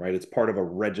 right? It's part of a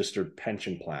registered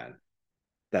pension plan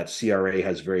that CRA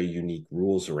has very unique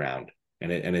rules around,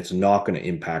 and it's not going to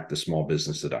impact the small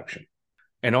business deduction.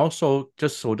 And also,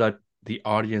 just so that the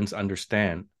audience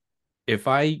understand, if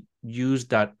I use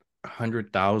that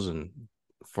 100,000,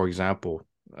 for example,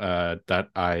 that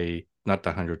I not the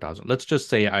 100,000. Let's just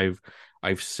say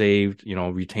I've saved,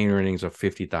 retained earnings of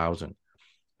 50,000,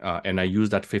 and I use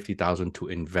that 50,000 to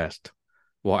invest.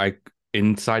 Well,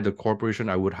 inside the corporation,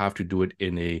 I would have to do it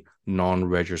in a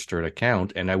non-registered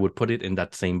account, and I would put it in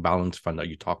that same balance fund that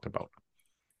you talked about.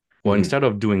 Well, instead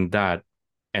of doing that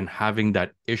and having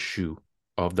that issue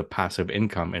of the passive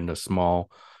income and the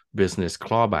small business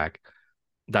clawback,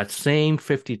 that same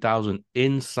 50,000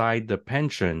 inside the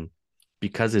pension,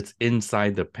 because it's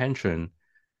inside the pension,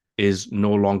 is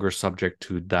no longer subject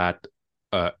to that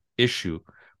issue.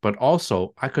 But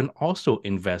also, I can also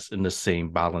invest in the same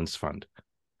balance fund,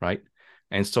 right?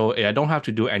 And so I don't have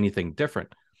to do anything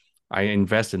different. I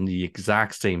invest in the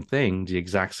exact same thing, the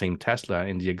exact same Tesla,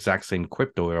 in the exact same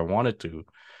crypto if I wanted to.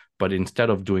 But instead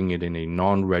of doing it in a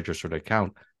non-registered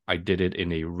account, I did it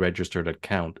in a registered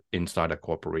account inside a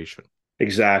corporation.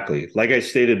 Exactly. Like I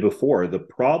stated before, the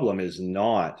problem is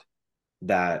not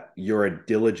that you're a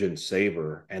diligent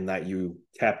saver and that you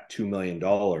kept $2 million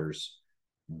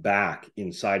back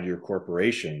inside your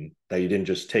corporation, that you didn't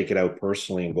just take it out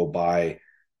personally and go buy,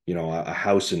 a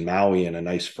house in Maui and a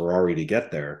nice Ferrari to get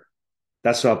there.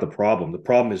 That's not the problem. The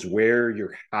problem is where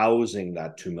you're housing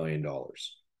that $2 million.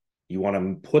 You want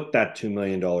to put that $2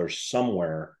 million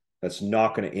somewhere that's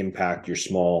not going to impact your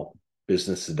small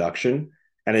business deduction.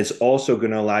 And it's also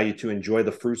going to allow you to enjoy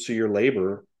the fruits of your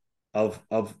labor of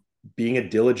being a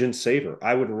diligent saver.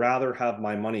 I would rather have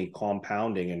my money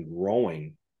compounding and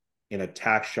growing in a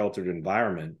tax sheltered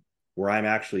environment where I'm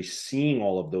actually seeing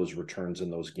all of those returns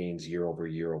and those gains year over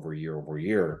year over year over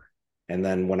year. And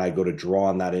then when I go to draw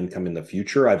on that income in the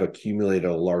future, I've accumulated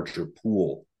a larger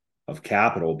pool of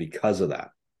capital because of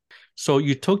that. So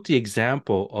you took the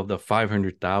example of the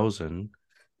 500,000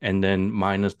 and then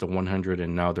minus the 100,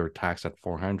 and now they're taxed at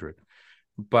 400.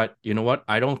 But you know what?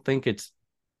 I don't think it's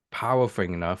powerful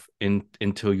enough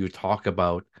until you talk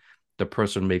about the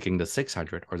person making the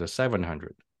 600 or the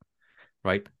 700,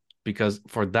 right? Because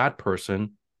for that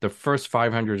person, the first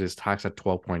 500 is taxed at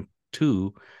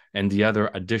 12.2, and the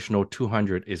other additional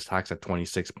 200 is taxed at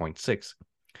 26.6.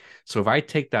 So if I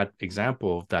take that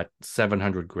example of that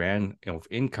 700 grand of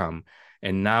income,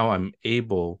 and now I'm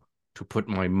able to put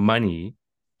my money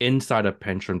inside a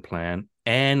pension plan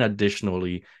and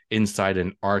additionally inside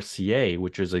an RCA,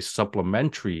 which is a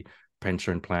supplementary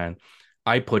pension plan,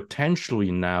 I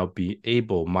potentially now be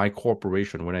able, my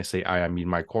corporation, when I say I mean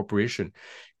my corporation,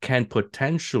 can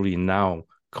potentially now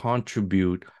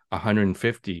contribute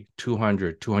 150,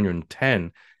 200,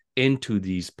 210 into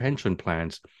these pension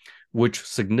plans, which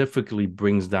significantly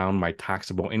brings down my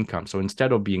taxable income. So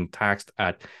instead of being taxed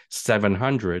at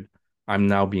 700, I'm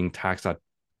now being taxed at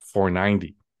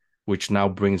 490, which now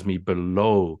brings me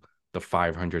below the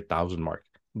 500,000 mark.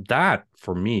 That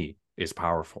for me is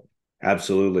powerful.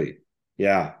 Absolutely.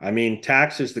 Yeah. I mean,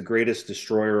 tax is the greatest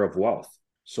destroyer of wealth.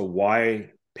 So why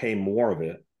pay more of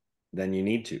it than you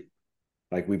need to?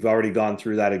 Like we've already gone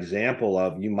through that example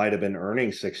of you might have been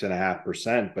earning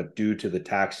 6.5%, but due to the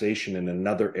taxation in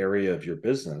another area of your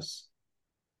business,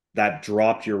 that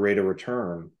dropped your rate of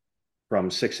return from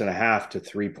 6.5 to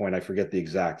 3 point, I forget the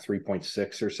exact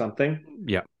 3.6 or something.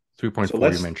 Yeah. 3.4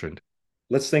 so you mentioned.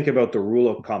 Let's think about the rule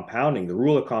of compounding. The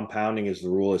rule of compounding is the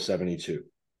rule of 72.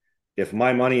 If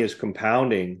my money is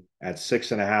compounding at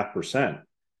 6.5%,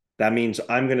 that means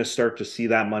I'm going to start to see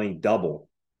that money double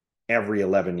every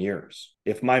 11 years.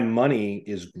 If my money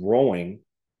is growing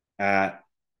at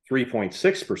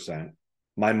 3.6%,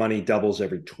 my money doubles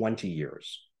every 20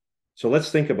 years. So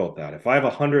let's think about that. If I have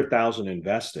 100,000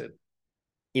 invested,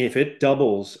 if it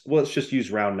doubles, well, let's just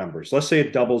use round numbers. Let's say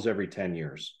it doubles every 10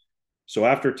 years. So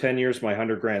after 10 years, my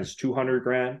 100 grand is 200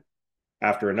 grand.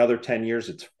 After another 10 years,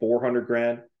 it's 400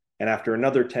 grand. And after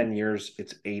another 10 years,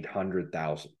 it's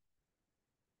 800,000.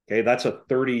 Okay, that's a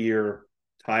 30-year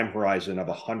time horizon of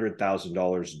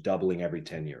 $100,000 doubling every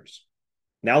 10 years.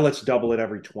 Now let's double it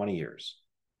every 20 years.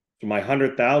 So my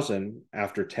 100,000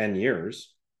 after 10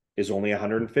 years is only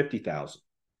 150,000.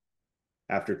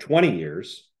 After 20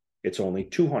 years, it's only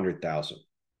 200,000.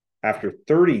 After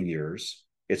 30 years,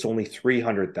 it's only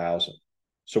 300,000.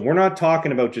 So we're not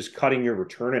talking about just cutting your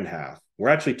return in half. We're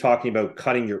actually talking about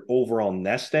cutting your overall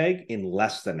nest egg in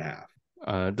less than half.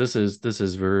 This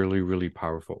is really, really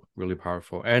powerful, really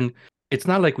powerful. And it's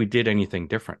not like we did anything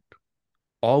different.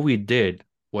 All we did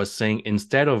was saying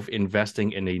instead of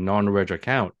investing in a non-reg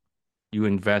account, you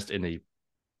invest in a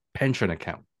pension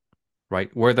account, right?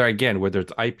 Whether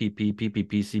it's IPP, PPP,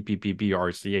 CPPP, or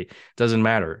RCA, doesn't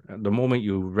matter. The moment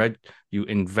you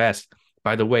invest,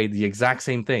 by the way, the exact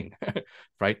same thing,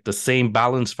 right? The same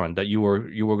balance fund that you were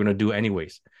going to do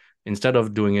anyways. Instead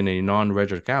of doing in a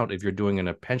non-reg account, if you're doing in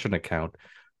a pension account,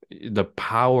 the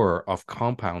power of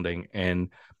compounding and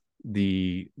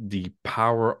the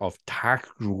power of tax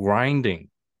grinding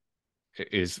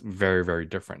is very, very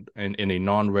different. And in a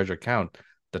non-reg account,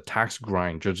 the tax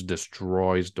grind just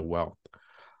destroys the wealth.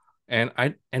 And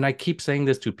I keep saying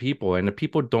this to people, and the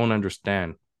people don't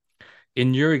understand.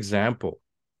 In your example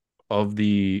of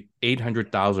the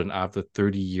 800,000 after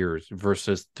 30 years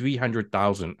versus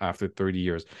 300,000 after 30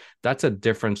 years, that's a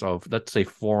difference of, let's say,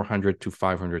 400 to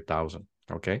 500,000.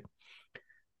 Okay.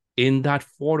 In that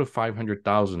 4 to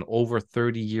 500,000 over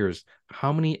 30 years,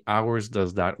 how many hours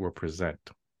does that represent?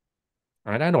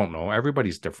 Right? I don't know.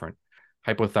 Everybody's different.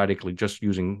 Hypothetically, just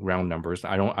using round numbers,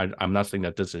 I'm not saying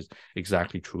that this is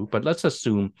exactly true, but let's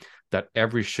assume that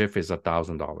every shift is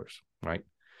 $1,000, right?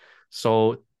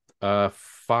 So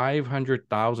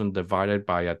 500,000 divided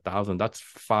by 1,000, that's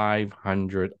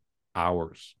 500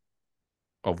 hours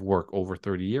of work over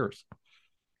 30 years.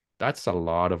 That's a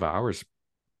lot of hours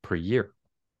per year,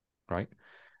 right?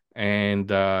 And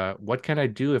what can I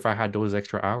do if I had those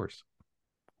extra hours?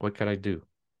 What could I do?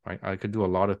 Right? I could do a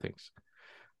lot of things.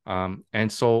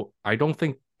 And so I don't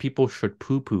think people should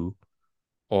poo-poo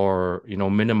or,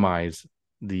 minimize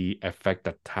the effect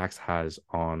that tax has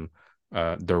on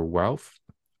their wealth,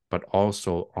 but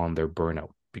also on their burnout,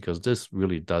 because this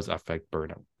really does affect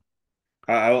burnout.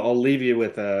 I'll leave you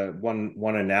with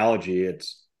one analogy.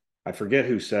 I forget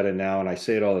who said it now, and I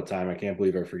say it all the time. I can't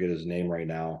believe I forget his name right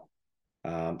now.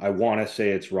 I want to say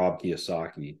it's Rob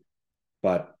Kiyosaki,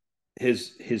 but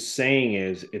his saying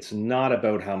is, it's not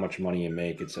about how much money you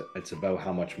make, it's about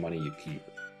how much money you keep.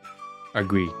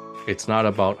 Agree. It's not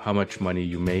about how much money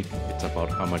you make, it's about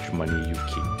how much money you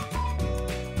keep.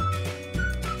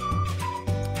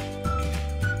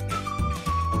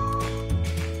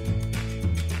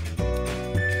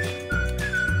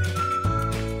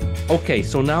 Okay,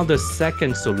 so now the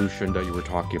second solution that you were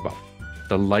talking about,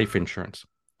 the life insurance.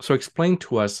 So explain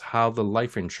to us how the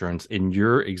life insurance, in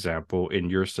your example, in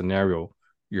your scenario,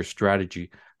 your strategy,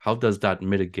 how does that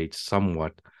mitigate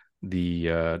somewhat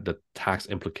the tax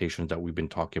implications that we've been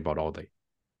talking about all day?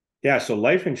 Yeah, so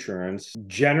life insurance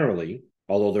generally,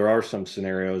 although there are some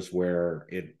scenarios where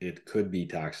it could be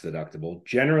tax deductible,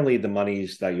 generally the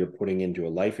monies that you're putting into a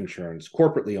life insurance,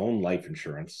 corporately owned life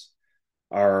insurance,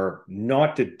 are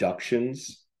not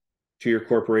deductions to your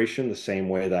corporation the same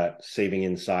way that saving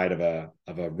inside of a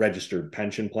registered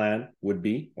pension plan would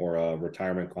be, or a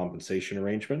retirement compensation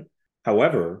arrangement.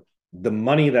 However, the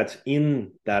money that's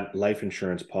in that life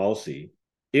insurance policy,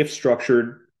 if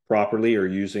structured properly or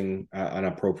using an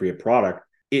appropriate product,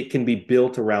 it can be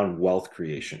built around wealth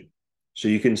creation. So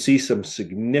you can see some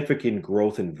significant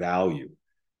growth in value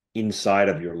inside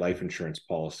of your life insurance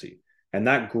policy. And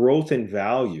that growth in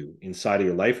value inside of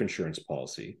your life insurance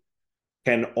policy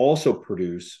can also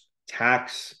produce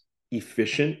tax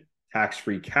efficient,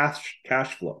 tax-free cash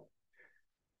flow.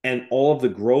 And all of the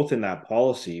growth in that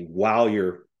policy, while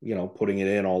you're, putting it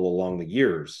in all along the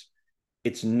years,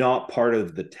 it's not part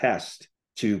of the test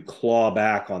to claw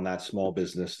back on that small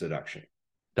business deduction.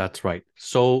 That's right.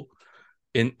 So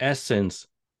in essence,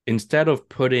 instead of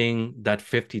putting that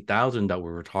 50,000 that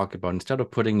we were talking about, instead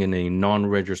of putting in a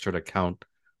non-registered account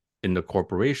in the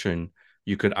corporation,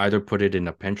 you could either put it in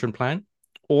a pension plan,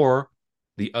 or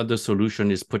the other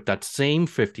solution is put that same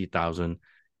 50,000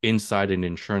 inside an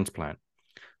insurance plan.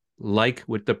 Like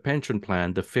with the pension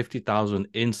plan, the 50,000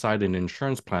 inside an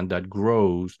insurance plan that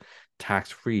grows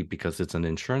tax-free because it's an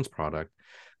insurance product,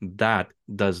 that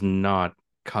does not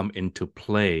come into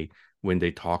play when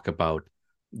they talk about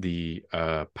the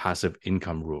passive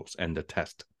income rules and the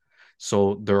test.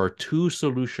 So there are two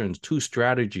solutions, two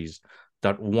strategies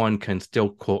that one can still,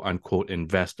 quote unquote,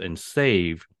 invest and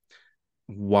save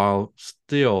while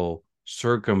still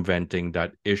circumventing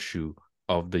that issue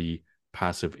of the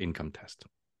passive income test.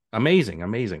 Amazing,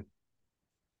 amazing.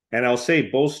 And I'll say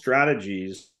both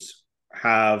strategies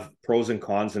have pros and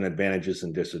cons and advantages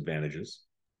and disadvantages.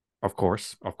 Of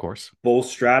course, of course. Both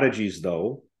strategies,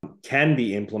 though, can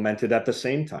be implemented at the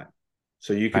same time.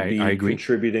 So you could I be agree.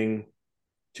 contributing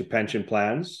to pension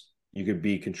plans. You could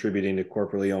be contributing to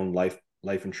corporately owned life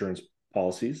insurance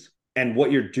policies. And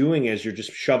what you're doing is you're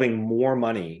just shoving more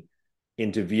money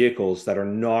into vehicles that are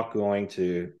not going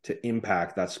to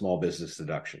impact that small business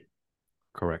deduction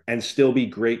Correct. and still be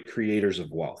great creators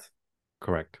of wealth.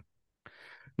 Correct.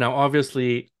 Now,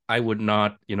 obviously, I would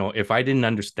not, if I didn't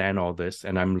understand all this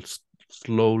and I'm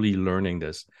slowly learning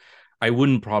this, I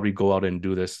wouldn't probably go out and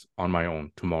do this on my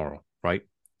own tomorrow, right?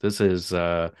 This is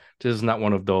not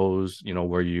one of those,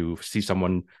 where you see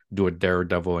someone do a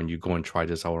daredevil and you go and try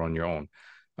this out on your own.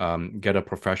 Get a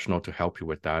professional to help you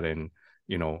with that, and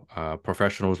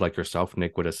professionals like yourself,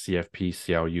 Nick, with a CFP,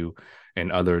 CLU,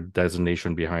 and other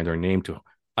designation behind their name to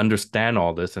understand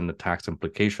all this and the tax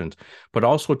implications, but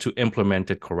also to implement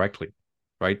it correctly,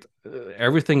 right?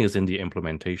 Everything is in the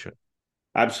implementation.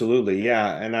 Absolutely,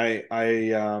 yeah.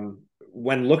 And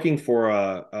when looking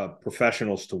for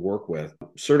professionals to work with,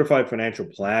 certified financial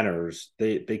planners,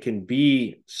 they can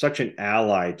be such an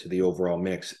ally to the overall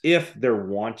mix if they're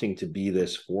wanting to be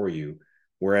this for you.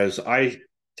 Whereas I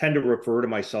tend to refer to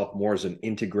myself more as an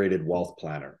integrated wealth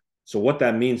planner. So what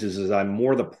that means is I'm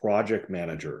more the project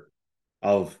manager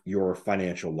of your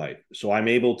financial life. So I'm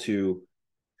able to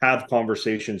have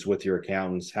conversations with your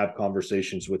accountants, have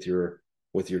conversations with your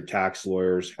tax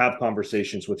lawyers, have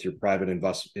conversations with your private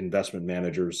investment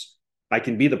managers. I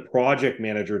can be the project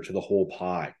manager to the whole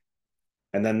pie.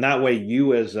 And then that way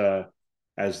you as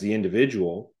the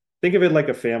individual, think of it like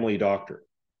a family doctor.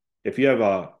 If you have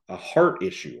a heart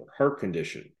issue or heart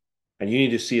condition and you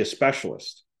need to see a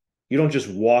specialist, you don't just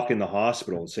walk in the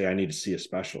hospital and say, I need to see a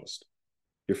specialist.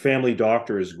 Your family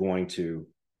doctor is going to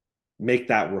make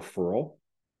that referral,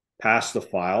 pass the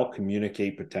file,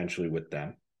 communicate potentially with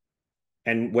them.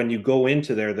 And when you go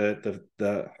into there,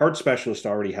 the heart specialist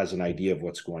already has an idea of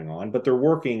what's going on, but they're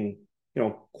working,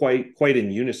 quite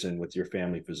in unison with your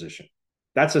family physician.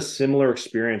 That's a similar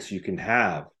experience you can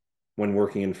have when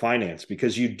working in finance,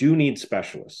 because you do need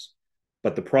specialists.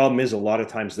 But the problem is a lot of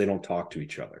times they don't talk to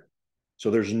each other.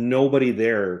 So there's nobody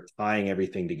there tying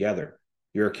everything together.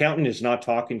 Your accountant is not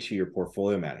talking to your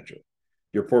portfolio manager.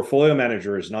 Your portfolio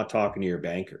manager is not talking to your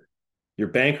banker. Your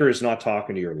banker is not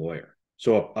talking to your lawyer.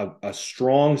 So a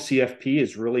strong CFP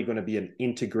is really going to be an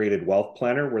integrated wealth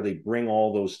planner where they bring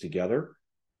all those together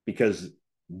because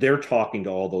they're talking to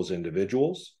all those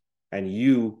individuals and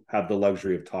you have the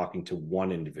luxury of talking to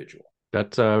one individual.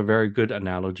 That's a very good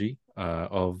analogy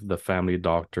of the family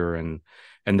doctor and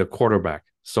the quarterback.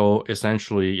 So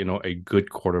essentially, a good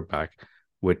quarterback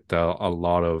with a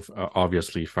lot of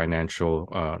obviously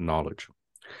financial knowledge.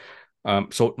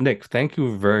 So Nick, thank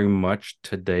you very much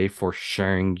today for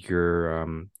sharing your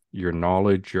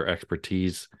knowledge, your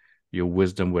expertise, your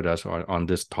wisdom with us on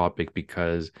this topic,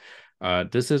 because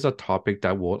this is a topic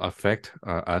that will affect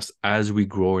us as we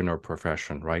grow in our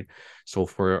profession, right? So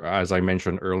as I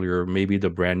mentioned earlier, maybe the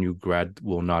brand new grad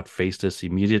will not face this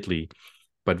immediately,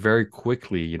 but very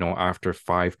quickly, after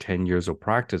 5-10 years of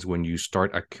practice, when you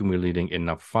start accumulating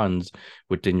enough funds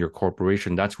within your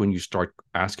corporation, that's when you start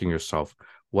asking yourself,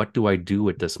 what do I do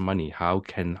with this money? How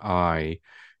can I,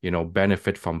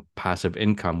 benefit from passive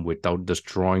income without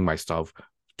destroying myself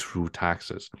through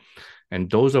taxes? And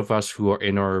those of us who are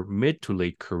in our mid to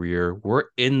late career, we're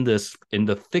in the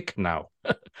thick now.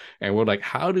 And we're like,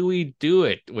 how do we do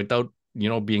it without,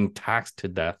 being taxed to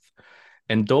death?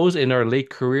 And those in our late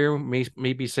career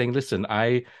may be saying, listen,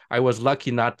 I was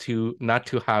lucky not to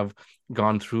have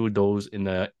gone through those in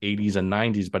the 80s and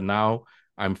 90s, but now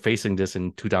I'm facing this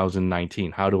in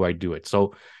 2019. How do I do it?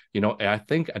 So, I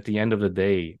think at the end of the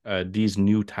day, these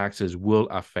new taxes will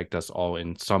affect us all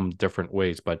in some different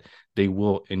ways, but they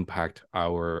will impact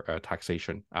our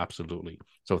taxation. Absolutely.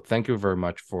 So thank you very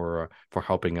much for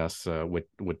helping us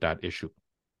with that issue.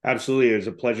 Absolutely. It's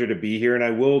a pleasure to be here. And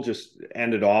I will just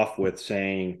end it off with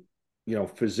saying,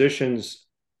 physicians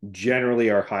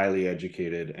generally are highly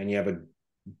educated and you have a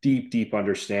deep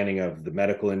understanding of the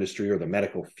medical industry or the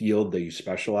medical field that you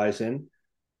specialize in.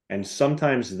 And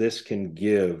sometimes this can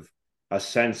give a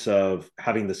sense of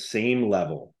having the same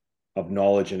level of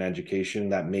knowledge and education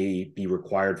that may be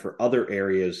required for other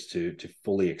areas to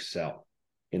fully excel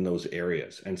in those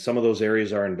areas. And some of those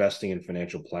areas are investing in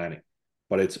financial planning.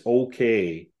 But it's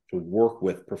okay to work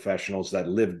with professionals that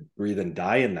live, breathe, and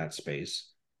die in that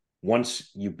space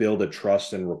once you build a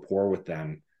trust and rapport with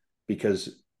them,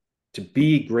 because to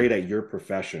be great at your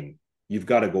profession, you've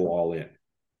got to go all in.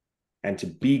 And to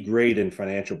be great in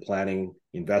financial planning,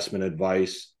 investment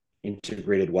advice,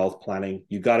 integrated wealth planning,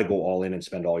 you got to go all in and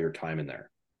spend all your time in there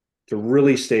to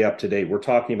really stay up to date. We're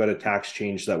talking about a tax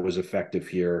change that was effective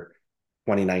here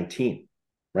 2019,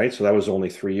 right? So that was only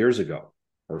 3 years ago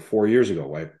or 4 years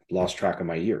ago. I lost track of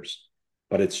my years,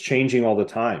 but it's changing all the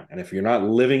time. And if you're not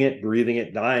living it, breathing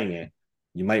it, dying it,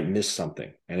 you might miss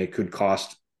something, and it could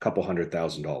cost a couple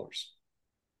 $100,000.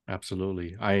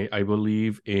 Absolutely. I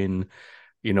believe in,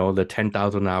 the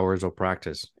 10,000 hours of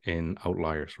practice in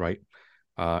outliers, right?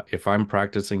 If I'm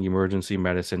practicing emergency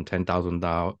medicine 10,000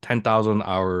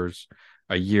 hours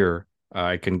a year,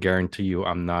 I can guarantee you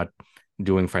I'm not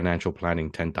doing financial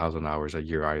planning 10,000 hours a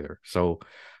year either. So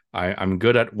I'm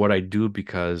good at what I do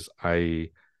because I'm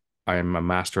a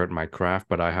master at my craft,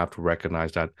 but I have to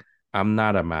recognize that I'm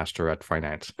not a master at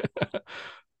finance.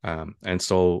 And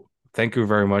so thank you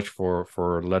very much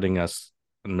for letting us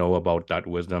know about that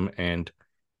wisdom. And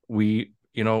we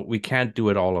can't do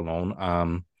it all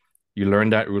alone. You learn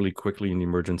that really quickly in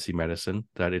emergency medicine,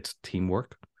 that it's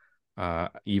teamwork.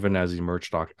 Even as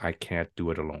Emerge Doc, I can't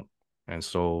do it alone. And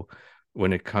so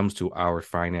when it comes to our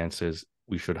finances,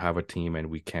 we should have a team, and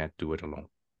we can't do it alone.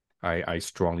 I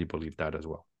strongly believe that as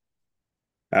well.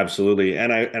 Absolutely.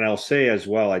 And I'll say as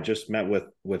well, I just met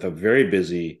with a very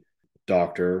busy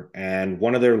doctor, and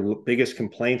one of their biggest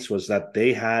complaints was that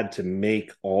they had to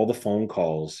make all the phone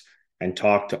calls and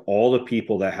talk to all the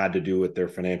people that had to do with their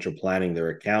financial planning, their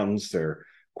accountants, their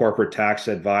corporate tax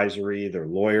advisory, their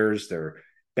lawyers, their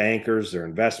bankers, their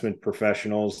investment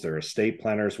professionals, their estate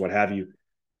planners, what have you.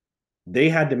 They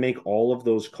had to make all of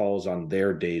those calls on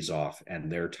their days off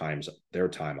and their time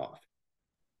off.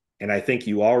 And I think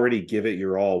you already give it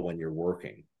your all when you're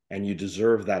working, and you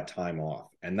deserve that time off.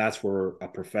 And that's where a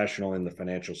professional in the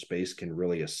financial space can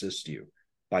really assist you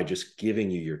by just giving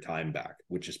you your time back,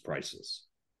 which is priceless.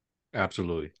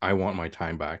 Absolutely. I want my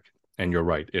time back. And you're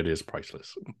right, it is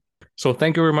priceless. So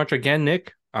thank you very much again,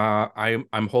 Nick.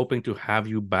 I'm hoping to have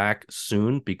you back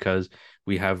soon because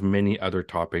we have many other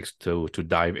topics to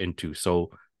dive into.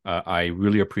 So I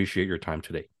really appreciate your time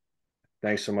today.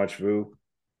 Thanks so much, Vu.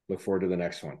 Look forward to the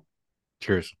next one.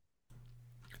 Cheers.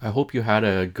 I hope you had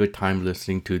a good time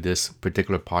listening to this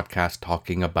particular podcast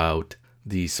talking about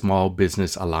the small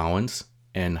business allowance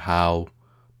and how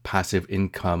passive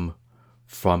income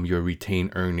from your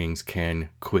retained earnings can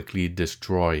quickly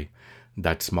destroy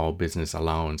that small business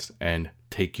allowance and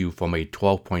take you from a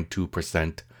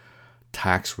 12.2%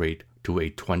 tax rate to a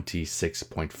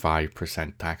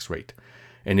 26.5% tax rate.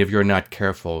 And if you're not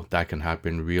careful, that can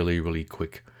happen really, really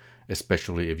quick,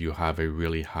 especially if you have a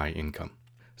really high income.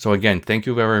 So again, thank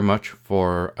you very much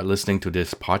for listening to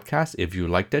this podcast. If you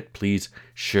liked it, please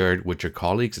share it with your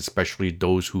colleagues, especially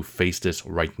those who face this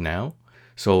right now.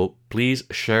 So please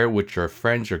share with your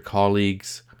friends, your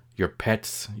colleagues, your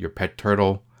pets, your pet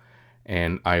turtle,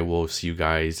 and I will see you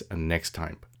guys next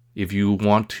time. If you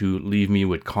want to leave me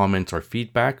with comments or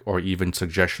feedback or even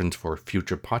suggestions for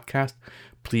future podcasts,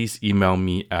 please email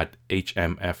me at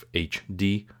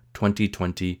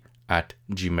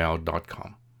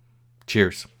hmfhd2020@gmail.com.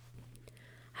 Cheers.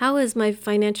 How is My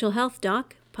Financial Health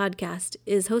Doc podcast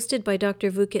is hosted by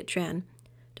Dr. Vukit Tran.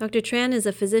 Dr. Tran is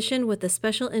a physician with a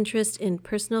special interest in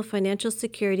personal financial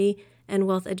security and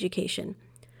wealth education.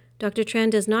 Dr.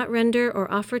 Tran does not render or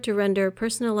offer to render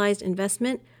personalized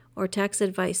investment or tax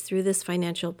advice through this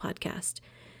financial podcast.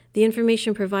 The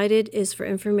information provided is for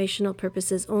informational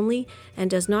purposes only and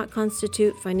does not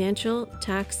constitute financial,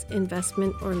 tax,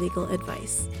 investment, or legal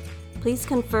advice. Please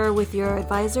confer with your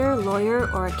advisor, lawyer,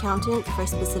 or accountant for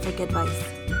specific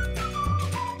advice.